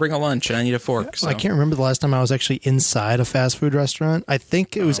 Like when I bring a lunch and I need a fork. So. I can't remember the last time I was actually inside a fast food restaurant. I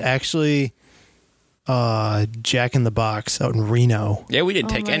think it was actually Jack in the Box out in Reno. Yeah, we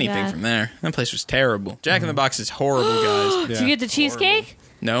didn't take anything from there. That place was terrible. Jack in the Box is horrible, guys. Did you get the cheesecake?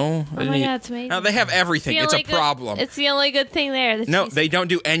 No. Oh my God, it's amazing. No, they have everything. It's a problem. It's the only good thing there. No, they don't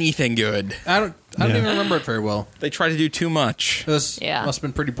do anything good. I don't even remember it very well. They try to do too much. This must have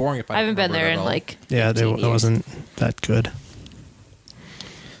been pretty boring if I haven't been there in like it wasn't that good.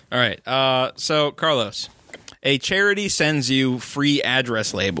 All right. So, Carlos, a charity sends you free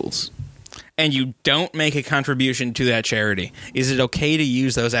address labels, and you don't make a contribution to that charity. Is it okay to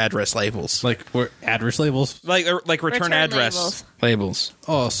use those address labels? Like address labels? Like return address labels.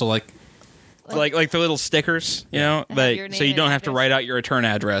 Oh, so like the little stickers, you know, like so you don't have to write out your return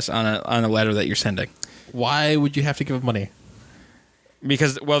address on a letter that you're sending. Why would you have to give them money?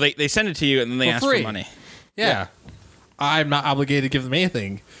 Because they send it to you and then they ask for money. Yeah. I'm not obligated to give them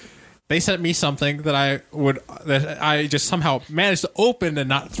anything. They sent me something that I just somehow managed to open and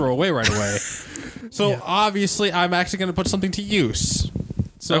not throw away right away. So obviously, I'm actually going to put something to use.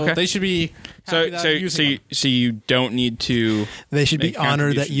 So they should be. So you don't need to. They should be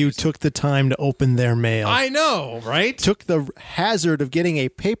honored that you took the time to open their mail. I know, right? Took the hazard of getting a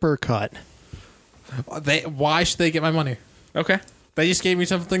paper cut. Why should they get my money? Okay. They just gave me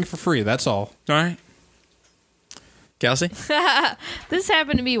something for free. That's all. All right. Kelsey? This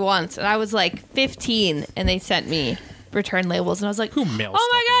happened to me once, and I was like 15, and they sent me return labels, and I was like, who mails oh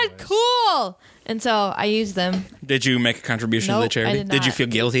my God, cool! And so I used them. Did you make a contribution to the charity? I did not. Did you feel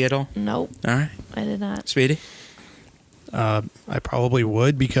guilty at all? Nope. All right. I did not. Speedy? I probably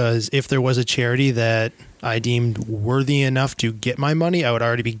would, because if there was a charity that I deemed worthy enough to get my money, I would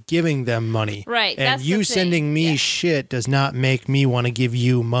already be giving them money. Right. And that's you the thing. sending me shit does not make me want to give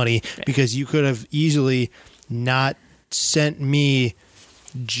you money, because you could have easily not sent me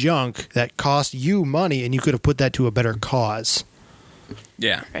junk that cost you money, and you could have put that to a better cause.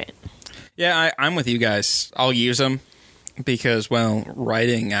 Yeah. Right. Yeah, I'm with you guys. I'll use them because, well,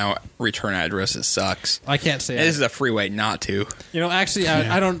 writing out return addresses sucks. I can't say this is a free way not to. You know, actually,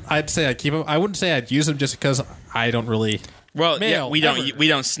 I don't. I'd say I'd keep them. I wouldn't say I'd use them just because I don't really. Well, mail we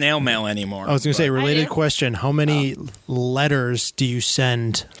don't snail mail anymore. I was going to say, related question: how many letters do you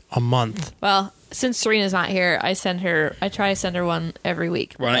send a month? Well, since Serena's not here, I try to send her one every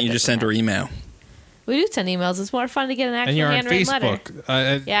week. Why don't you just send her email? We do send emails. It's more fun to get an actual and you're on handwritten Facebook.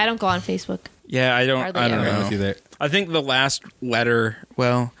 letter. Yeah, I don't go on Facebook. Yeah, I don't know. With you there. I think the last letter.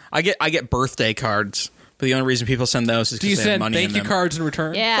 Well, I get birthday cards, but the only reason people send those is because they have money in them. Do you send thank you cards in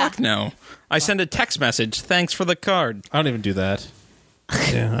return? Yeah. Fuck no. I send a text message. Thanks for the card. I don't even do that.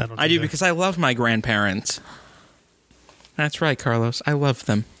 Yeah, I do because I love my grandparents. That's right, Carlos. I love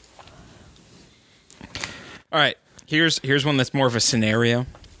them. All right. Here's one that's more of a scenario.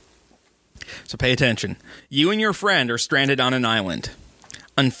 So pay attention. You and your friend are stranded on an island.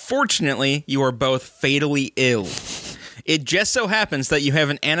 Unfortunately, you are both fatally ill. It just so happens that you have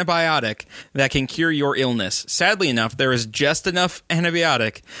an antibiotic that can cure your illness. Sadly enough, there is just enough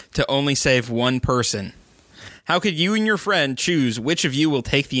antibiotic to only save one person. How could you and your friend choose which of you will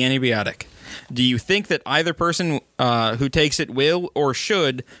take the antibiotic? Do you think that either person who takes it will or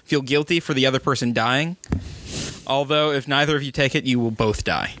should feel guilty for the other person dying? Although, if neither of you take it, you will both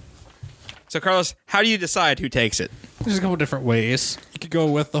die. So, Carlos, how do you decide who takes it? There's a couple different ways. You could go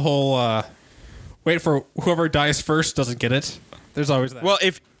with the whole wait for whoever dies first doesn't get it. There's always that. Well,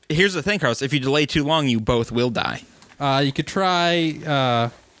 here's the thing, Carlos. If you delay too long, you both will die. You could try,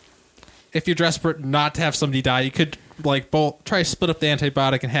 if you're desperate not to have somebody die, you could both try to split up the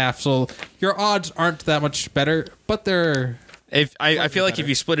antibiotic in half, so your odds aren't that much better, but they're. I feel like if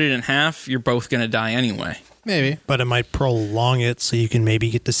you split it in half, you're both going to die anyway. Maybe. But it might prolong it so you can maybe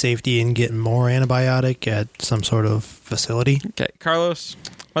get the safety and get more antibiotic at some sort of facility. Okay, Carlos,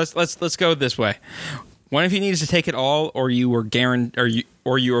 let's go this way. One of you needs to take it all, or you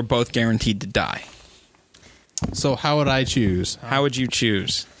are both guaranteed to die. So how would I choose? How would you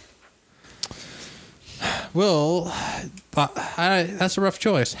choose? Well, that's a rough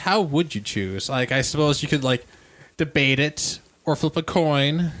choice. How would you choose? I suppose you could debate it or flip a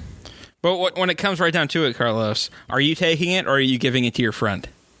coin. But when it comes right down to it, Carlos, are you taking it or are you giving it to your friend?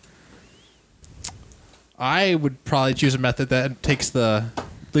 I would probably choose a method that takes the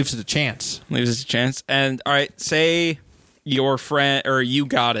leaves it a chance. Leaves it a chance. And all right, say your friend or you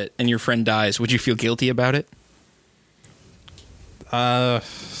got it and your friend dies. Would you feel guilty about it?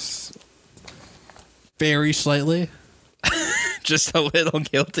 Very slightly. Just a little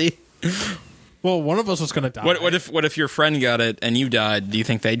guilty. Well, one of us was going to die. What if your friend got it and you died? Do you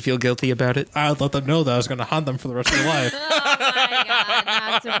think they'd feel guilty about it? I would let them know that I was going to haunt them for the rest of their life. Oh my god,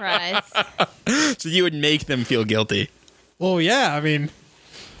 not surprised. So you would make them feel guilty. Well, yeah, I mean,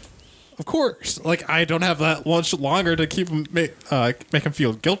 of course. Like, I don't have that much longer to keep them, make them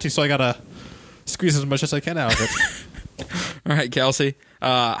feel guilty, so I got to squeeze as much as I can out of it. All right, Kelsey.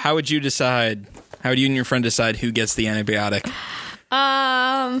 How would you decide? How would you and your friend decide who gets the antibiotic?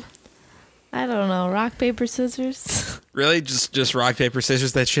 I don't know. Rock, paper, scissors? Really? Just rock, paper,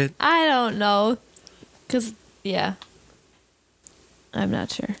 scissors, that shit? I don't know. Because, yeah. I'm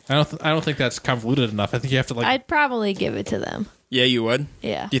not sure. I don't think that's convoluted enough. I think you have to, like... I'd probably give it to them. Yeah, you would?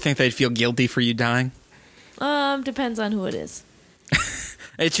 Yeah. Do you think they'd feel guilty for you dying? Depends on who it is.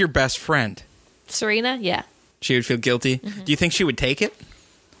 It's your best friend. Serena? Yeah. She would feel guilty? Mm-hmm. Do you think she would take it?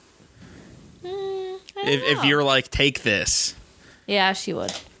 If you're like, take this. Yeah, she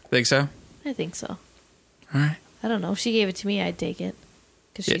would. Think so? I think so. All right. I don't know. If she gave it to me, I'd take it.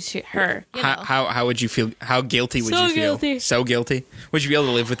 Because she's her. You know. How would you feel? How guilty would So you feel? guilty. So guilty. Would you be able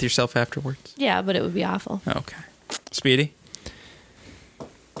to live with yourself afterwards? Yeah, but it would be awful. Okay. Speedy?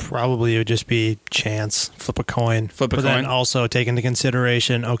 Probably it would just be chance. Flip a coin. Flip a but then coin. also take into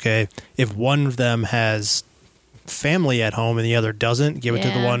consideration, okay, if one of them has family at home and the other doesn't, give it to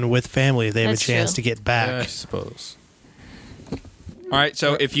the Yeah. one with family. They have That's a chance true. to get back. I suppose. All right.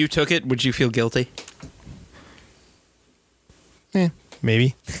 So if you took it, would you feel guilty?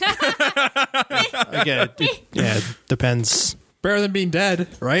 Maybe. Again, it depends. Better than being dead,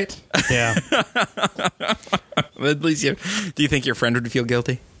 right? Yeah. At least do you think your friend would feel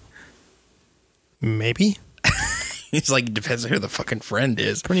guilty? Maybe. He's like, it depends on who the fucking friend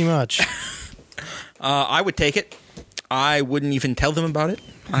is. Pretty much. I would take it. I wouldn't even tell them about it.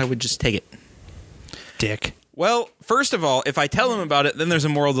 I would just take it. Dick. Well, first of all, if I tell them about it, then there's a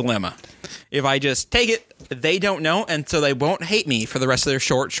moral dilemma. If I just take it, they don't know, and so they won't hate me for the rest of their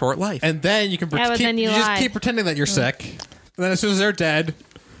short life. And then you can Yeah, but then you just lied. keep pretending that you're sick. And then as soon as they're dead,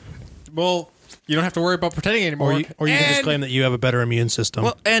 well, you don't have to worry about pretending anymore. Or you can just claim that you have a better immune system.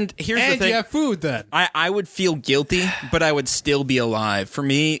 Well, and here's the and thing. you have food then. I would feel guilty, but I would still be alive. For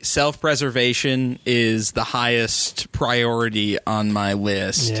me, self-preservation is the highest priority on my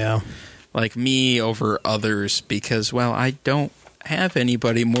list. yeah. Like me over others because, well, I don't have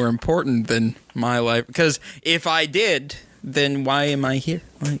anybody more important than my life. Because if I did, then why am I here?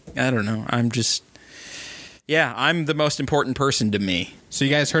 Like, I don't know. I'm just... Yeah, I'm the most important person to me. So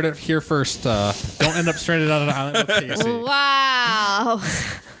you guys heard it here first. Don't end up stranded on an island with Casey. Wow.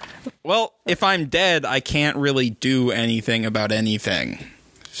 Well, if I'm dead, I can't really do anything about anything.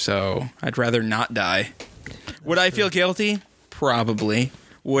 So I'd rather not die. Would I feel guilty? Probably.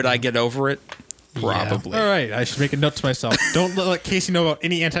 Would I get over it? Probably. All right, I should make a note to myself. Don't let Casey know about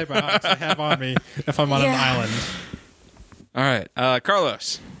any antibiotics I have on me if I'm on an island. All right.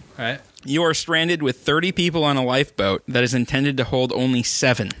 Carlos, All right. you are stranded with 30 people on a lifeboat that is intended to hold only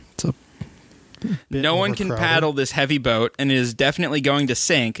 7. It's a bit No one can overcrowded. paddle this heavy boat, and it is definitely going to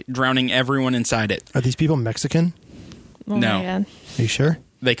sink, drowning everyone inside it. Are these people Mexican? Oh No. my god. Are you sure?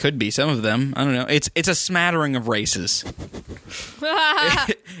 They could be, some of them. I don't know. It's a smattering of races.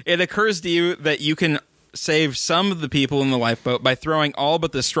 It occurs to you that you can save some of the people in the lifeboat by throwing all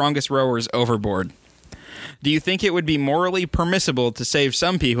but the strongest rowers overboard. Do you think it would be morally permissible to save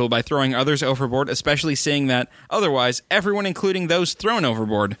some people by throwing others overboard, especially seeing that otherwise everyone, including those thrown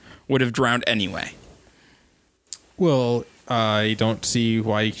overboard, would have drowned anyway? Well, I don't see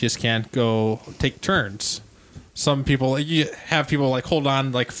why you just can't go take turns. Some people, you have people like hold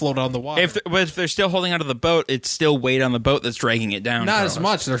on, like float on the water. But if they're still holding onto the boat, it's still weight on the boat that's dragging it down. Not Carlos. as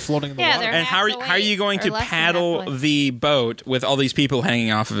much. They're floating in the Yeah, water. they're And half the how are you weight, going or to less than paddle half the weight. the boat with all these people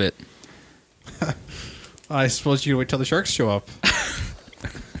hanging off of it? I suppose you wait till the sharks show up.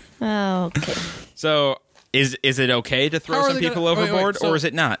 Oh, okay. So is it okay to How throw are some they gonna- people wait, wait, overboard, so- or is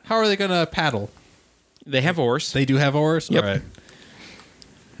it not? How are they going to paddle? They have oars. They do have oars? Yep. All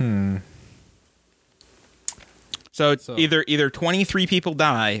right. So, So- either 23 people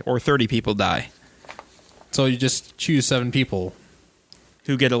die or 30 people die So you just choose 7 people.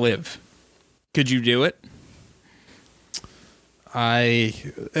 who get to live. Could you do it?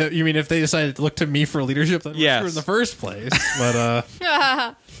 You mean if they decided to look to me for leadership, then Yes. we're in the first place. But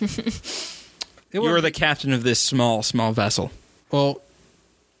You are the captain of this small vessel. well,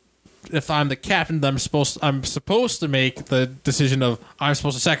 if I'm the captain, then I'm supposed to make the decision of I'm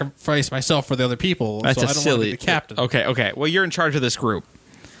supposed to sacrifice myself for the other people. That's so a I don't silly want to be the captain. Okay. Well, you're in charge of this group.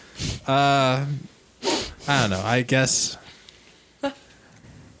 I don't know. I guess.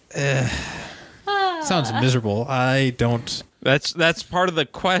 Sounds miserable. I don't. That's part of the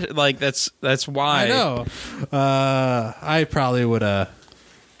question. Like that's why. I know. I probably would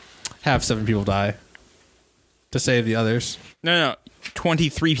have 7 people die to save the others. No.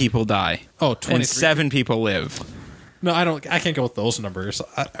 23 people die. Oh, 23. And 7 people live. No, I don't. I can't go with those numbers.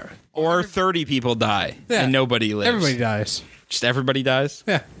 Or 30 people die Yeah. and nobody lives. Everybody dies. Just everybody dies?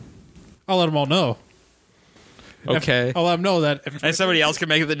 Yeah. I'll let them all know. Okay. I'll let them know that. And somebody else can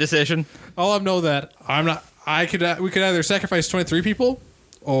make the decision? I'll let them know that I'm not. We could either sacrifice 23 people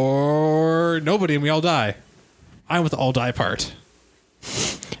or nobody, and we all die. I'm with the all die part.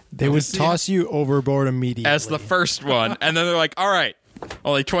 They would toss you overboard immediately. As the first one. And then they're like, all right,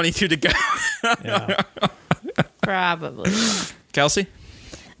 only 22 to go. Yeah. Probably. Kelsey?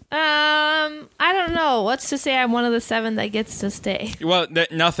 I don't know. What's to say I'm one of the 7 that gets to stay? Well,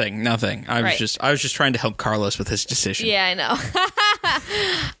 nothing. I was Right. just trying to help Carlos with his decision. Yeah, I know.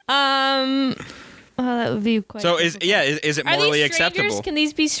 Well, that would be quite. So is it Are morally these strangers? acceptable? Can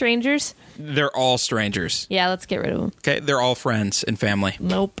these be strangers? They're all strangers. Yeah, let's get rid of them. Okay, they're all friends and family.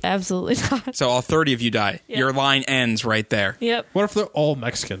 Nope, absolutely not. So all 30 of you die. Yeah. Your line ends right there. Yep. What if they're all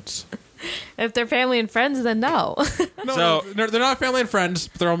Mexicans? If they're family and friends, then no. No, So- they're not family and friends,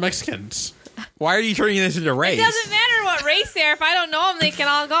 but they're all Mexicans. Why are you turning this into race? It doesn't matter what race they're. If I don't know them, they can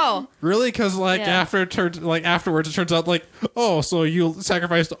all go. Really? Because Yeah. afterwards, it turns out like, oh, so you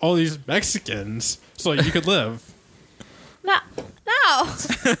sacrificed all these Mexicans so you could live. No. That's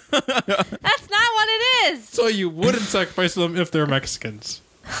not what it is. So you wouldn't sacrifice them if they're Mexicans.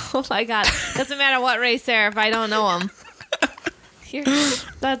 Oh my god. Doesn't matter what race they're if I don't know them.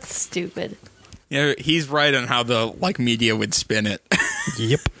 That's stupid. Yeah, he's right on how the media would spin it.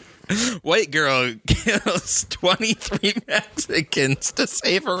 Yep. White girl kills 23 Mexicans to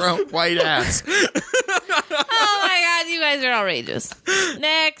save her own white ass. Oh my god, you guys are outrageous.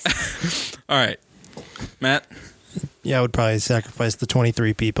 Next. All right, Matt. Yeah, I would probably sacrifice the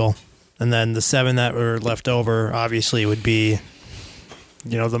 23 people. And then the 7 that were left over, obviously, would be,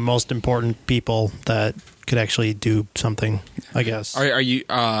 the most important people that could actually do something, I guess. Are you?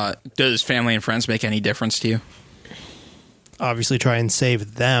 Does family and friends make any difference to you? Obviously, try and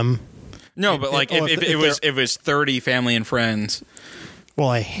save them. No, but if it was 30 family and friends. Well,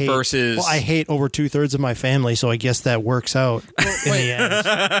 I hate versus. Well, I hate over 2/3 of my family, so I guess that works out in the end.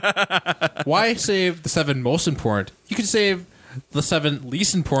 Why save the 7 most important? You could save the 7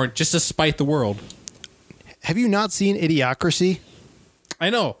 least important just to spite the world. Have you not seen Idiocracy?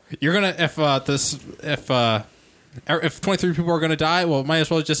 I know you're gonna if 23 people are gonna die. Well, might as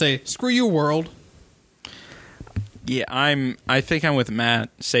well just say screw you, world. Yeah, I think I'm with Matt.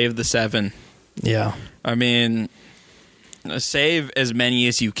 Save the 7. Yeah. I mean, save as many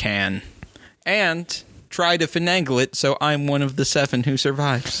as you can, and try to finagle it so I'm one of the 7 who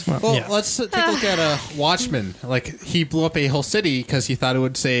survives. Well, yeah. let's take a look at Watchmen. Like he blew up a whole city because he thought it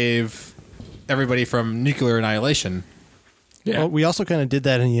would save everybody from nuclear annihilation. Yeah. Well, we also kind of did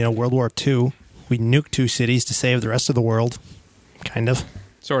that in World War II. We nuked 2 cities to save the rest of the world. Kind of.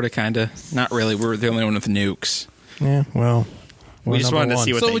 Sort of, kind of. Not really. We're the only one with nukes. Yeah, well. We just wanted to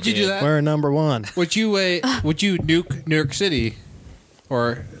see what So they would you did. do that? We're number 1. Would you nuke New York City,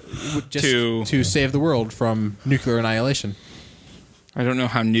 or just to save the world from nuclear annihilation? I don't know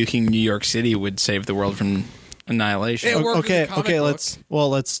how nuking New York City would save the world from annihilation. It worked in the comic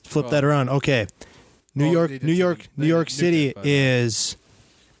book. Let's flip that around. Okay. New York City is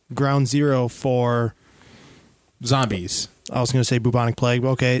ground zero for Zombies. I was going to say bubonic plague, but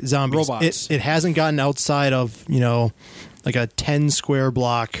okay, zombies. Robots. It hasn't gotten outside of, like a 10 square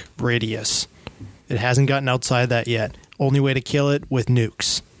block radius. It hasn't gotten outside that yet. Only way to kill it with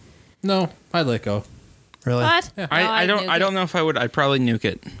nukes. No, I'd let go. Really? What? Yeah. No, I don't know if I would. I'd probably nuke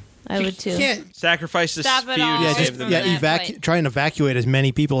it. I would too. Can't. Sacrifice the Stop it few all. to Yeah, save just them. that point. try and evacuate as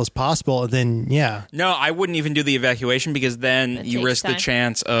many people as possible, and then No, I wouldn't even do the evacuation because then It you takes risk the time.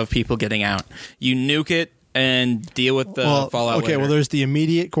 chance of people getting out. You nuke it and deal with the fallout okay, later. well, there's the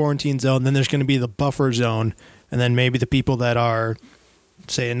immediate quarantine zone, then there's going to be the buffer zone, and then maybe the people that are,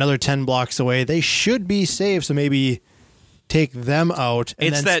 say, another 10 blocks away, they should be safe, so maybe take them out and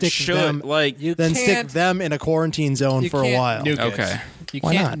It's then that stick should, them, like... then stick them in a quarantine zone for a while. Nuke it. Okay. You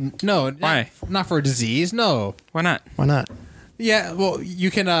Why can't. No. Why? Not for a disease. No. Why not? Why not? Yeah. Well,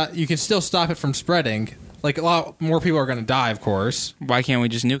 you can still stop it from spreading. Like a lot more people are going to die, of course. Why can't we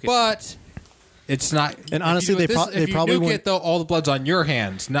just nuke it? But It's not. And honestly, if they probably nuke wouldn't. it, though, all the blood's on your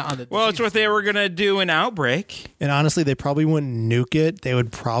hands, not on the. Well, it's what they were gonna do in Outbreak. And honestly, they probably wouldn't nuke it. They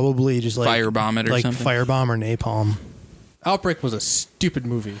would probably just like Firebomb it or like something. firebomb or napalm. Outbreak was a stupid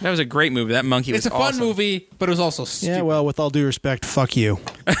movie. That was a great movie. That monkey was It's a fun awesome. movie, but it was also stupid. Yeah, well, with all due respect, fuck you,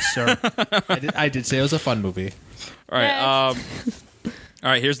 sir. I did say it was a fun movie. All right. All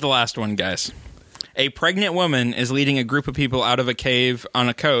right. Here's the last one, guys. A pregnant woman is leading a group of people out of a cave on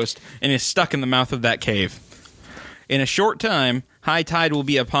a coast and is stuck in the mouth of that cave. In a short time, high tide will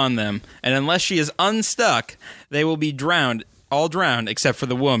be upon them, and unless she is unstuck, they will be drowned, all drowned except for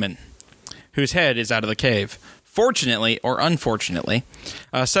the woman, whose head is out of the cave. Fortunately, or unfortunately,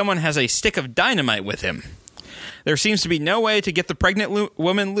 someone has a stick of dynamite with him. There seems to be no way to get the pregnant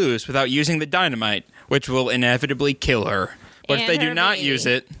woman loose without using the dynamite, which will inevitably kill her. But if And they do her not baby. use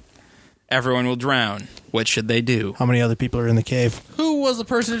it, everyone will drown. What should they do? How many other people are in the cave? Who was the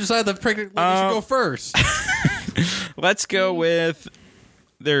person who decided the pregnant lady should go first? Let's go with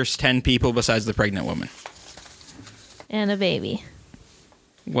there's 10 people besides the pregnant woman. And a baby.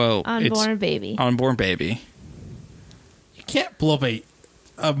 Well, Unborn baby. it's unborn baby. You can't blow up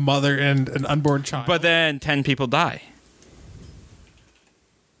a mother and an unborn child. But then 10 people die.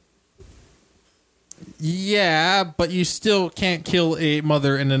 Yeah, but you still can't kill a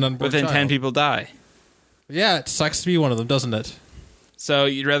mother and an unborn But then child. 10 people die. Yeah, it sucks to be one of them, doesn't it? So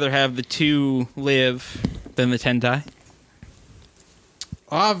you'd rather have the 2 live than the 10 die?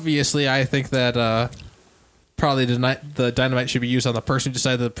 Obviously, I think that probably the dynamite should be used on the person who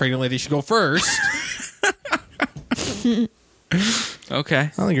decided the pregnant lady should go first.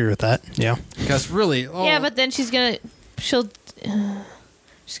 Okay. I'll agree with that. Yeah. Because really... Oh, Yeah, but then she's gonna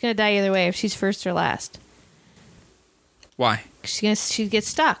die either way if she's first or last. Why? She gets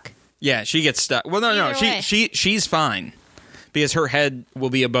stuck. Yeah, she gets stuck. Well, no. Either way. She's fine because her head will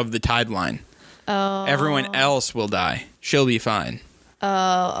be above the tide line. Oh. Everyone else will die. She'll be fine.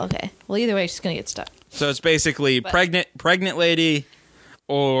 Oh, okay. Well, either way, she's gonna get stuck. So it's basically But- pregnant lady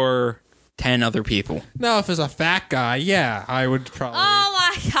or 10 other people. now, if it's a fat guy, yeah, I would probably... Oh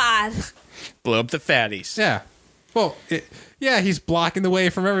my god. Blow up the fatties. Yeah. Well, he's blocking the way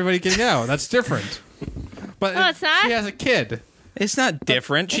from everybody getting out. That's different. But No, it's not. She has a kid. It's not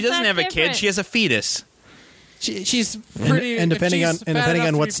different. She It's doesn't not have a kid. different. She has a fetus. She's pretty... And if depending she's on fat enough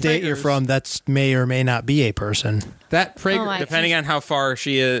to what be state you're preggers, from, that's may or may not be a person. That Oh Prager... my- Depending on how far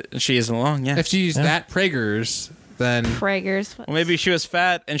she is along, yeah. if she's that Prager's, then... Prager's. Well, maybe she was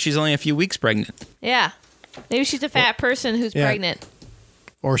fat and she's only a few weeks pregnant. Yeah. Maybe she's a fat person who's Yeah. pregnant.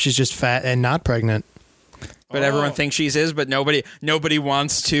 Or she's just fat and not pregnant. But everyone thinks she's but nobody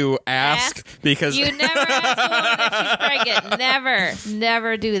wants to ask because You never ask a woman if she's pregnant.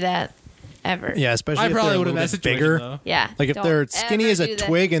 Never do that. Ever. Yeah, especially I if probably they're a would in little that bit situation, bigger. though. Yeah. Like if Don't they're skinny ever as a do that.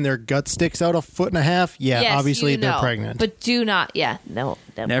 twig and their gut sticks out a foot and a half, yeah, Yes, obviously you they're know. pregnant. But do not. Yeah. No.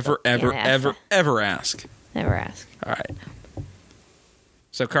 never, can't ever, ask ever, that. ever ask. Never ask. All right.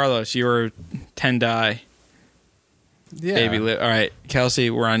 So Carlos, you were 10 die, Yeah. baby live. All right, Kelsey,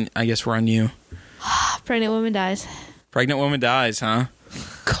 I guess we're on you. Pregnant woman dies. Pregnant woman dies, huh?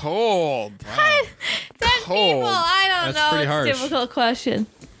 Cold. 10 Cold. people. I don't That's know. pretty It's harsh. a difficult question.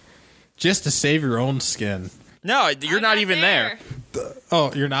 Just to save your own skin. No, you're I'm not even there.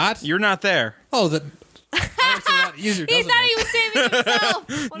 Oh, you're not? You're not there. Oh, that makes it a lot easier, He's doesn't not it? even saving himself.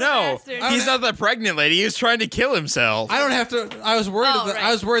 What a No, bastard. he's not the pregnant lady. He was trying to kill himself. I don't have to. I was worried. Oh, that right.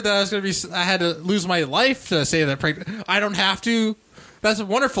 I was worried that I was going to be. I had to lose my life to save that pregnant. I don't have to. That's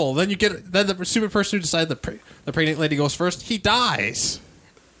wonderful. Then you get. Then the stupid person who decided the pregnant lady goes first. He dies.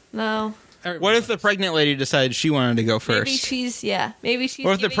 No. What if the pregnant lady decided she wanted to go first? Maybe she's, yeah. Maybe she's.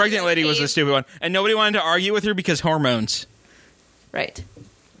 What if the giving pregnant you a lady was the cave. stupid one and nobody wanted to argue with her because hormones? Right.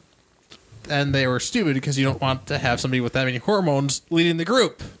 And they were stupid because you don't want to have somebody with that many hormones leading the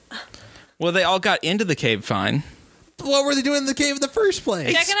group. Well, they all got into the cave fine. What were they doing in the cave in the first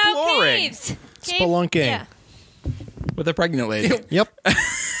place? Checking out Exploring. caves. Spelunking. Yeah. With a pregnant lady. Yep.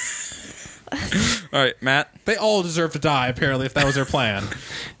 All right, Matt. They all deserve to die. Apparently, if that was their plan.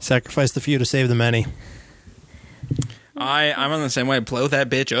 Sacrifice the few to save the many. I'm on the same way. Blow that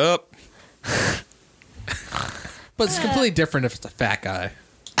bitch up. But it's completely different if it's a fat guy.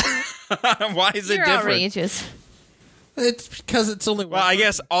 Why is it You're different? outrageous. It's because it's only. Well, I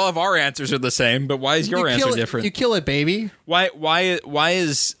guess all of our answers are the same, but why is your answer different? You kill it, baby. Why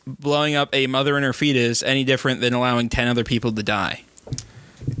is blowing up a mother and her fetus any different than allowing 10 other people to die?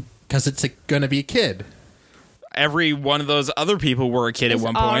 Because it's going to be a kid. Every one of those other people were a kid Is at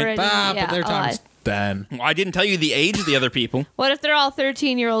one point. already- Ah, Yeah, but their time's alive. done. Well, I didn't tell you the age of the other people. What if they're all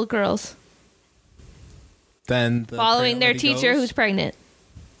 13-year-old girls Then following their teacher who's pregnant?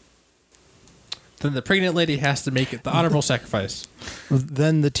 then the pregnant lady has to make it the honorable sacrifice.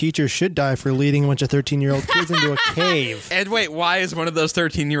 Then the teacher should die for leading a bunch of 13-year-old kids into a cave. And wait, why is one of those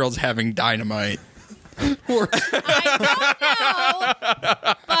 13-year-olds having dynamite? I don't know,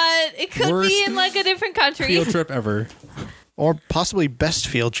 but it could Worst be in like a different country. Field trip ever. Or possibly best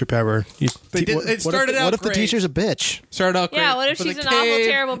field trip ever. It started out What if the great. teacher's a bitch? Started out great. Yeah, what if with she's a an awful, cave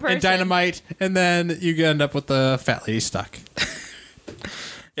terrible person? And dynamite, and then you end up with the fat lady stuck.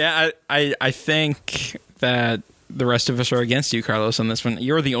 Yeah, I think that the rest of us are against you, Carlos, on this one.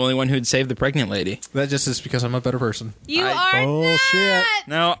 You're the only one who'd save the pregnant lady. That just is because I'm a better person. You I- are Bullshit. not.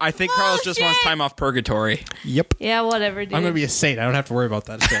 No, I think Carlos just wants time off purgatory. Yep. Yeah, whatever, dude. I'm going to be a saint. I don't have to worry about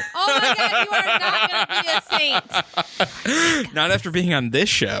that shit. Oh my god, you are not going to be a saint. Not after being on this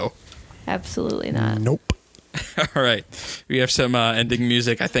show. Absolutely not. Nope. All right. We have some ending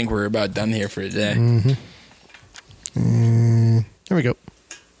music. I think we're about done here for today. There we go.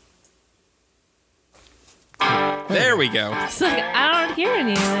 There we go. It's like, I don't hear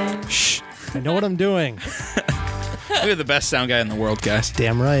anything. Shh. I know what I'm doing. We have the best sound guy in the world, guys.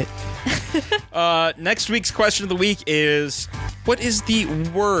 Damn right. Next week's question of the week is, what is the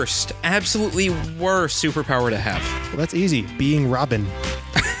worst, absolutely worst superpower to have? Well, that's easy. Being Robin.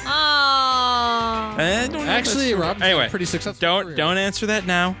 Oh. I don't know if Actually, that's- Robin's anyway, pretty successful. Don't answer that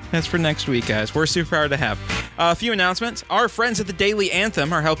now. That's for next week, guys. Worst superpower to have. A few announcements. Our friends at the Daily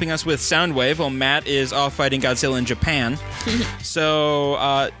Anthem are helping us with Soundwave while Matt is off fighting Godzilla in Japan.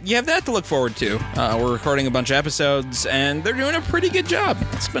 So you have that to look forward to. We're recording a bunch of episodes, and they're doing a pretty good job.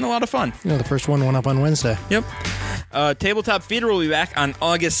 It's been a lot of fun. You know, the first one went up on Wednesday. Yep. Tabletop Theater will be back on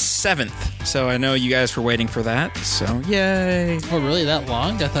August 7th. So I know you guys were waiting for that. So yay. Oh, really? That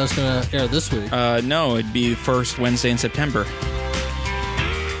long? I thought it was going to air this week. No, it'd be the first Wednesday in September.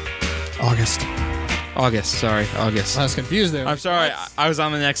 August. August. I was confused there. I'm sorry. I was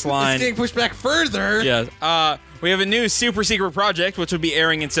on the next It's line. getting pushed back further. Yeah. We have a new super secret project, which will be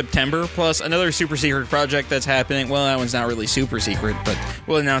airing in September, plus another super secret project that's happening. Well, that one's not really super secret, but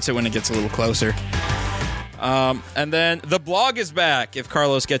we'll announce it when it gets a little closer. And then the blog is back if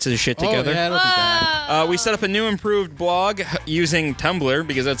Carlos gets his shit together. Oh, yeah, it'll be back. We set up a new improved blog using Tumblr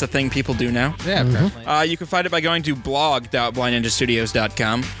because that's a thing people do now. Yeah, apparently. You can find it by going to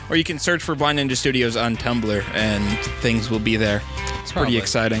blog.blindninjastudios.com, or you can search for Blind Ninja Studios on Tumblr, and things will be there. It's pretty Probably.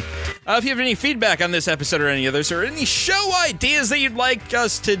 exciting. If you have any feedback on this episode or any others, or any show ideas that you'd like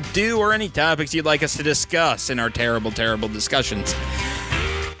us to do, or any topics you'd like us to discuss in our terrible, terrible discussions,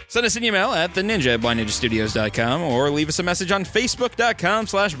 send us an email at theninja@blindninjastudios.com, or leave us a message on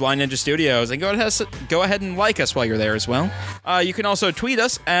facebook.com/blindninjastudios, and go ahead and like us while you're there as well. You can also tweet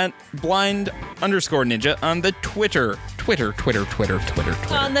us at blind_ninja on the Twitter. On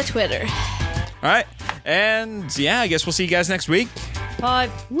the Twitter. All right. And yeah, I guess we'll see you guys next week. Bye.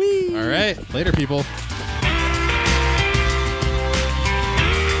 All right. Later, people.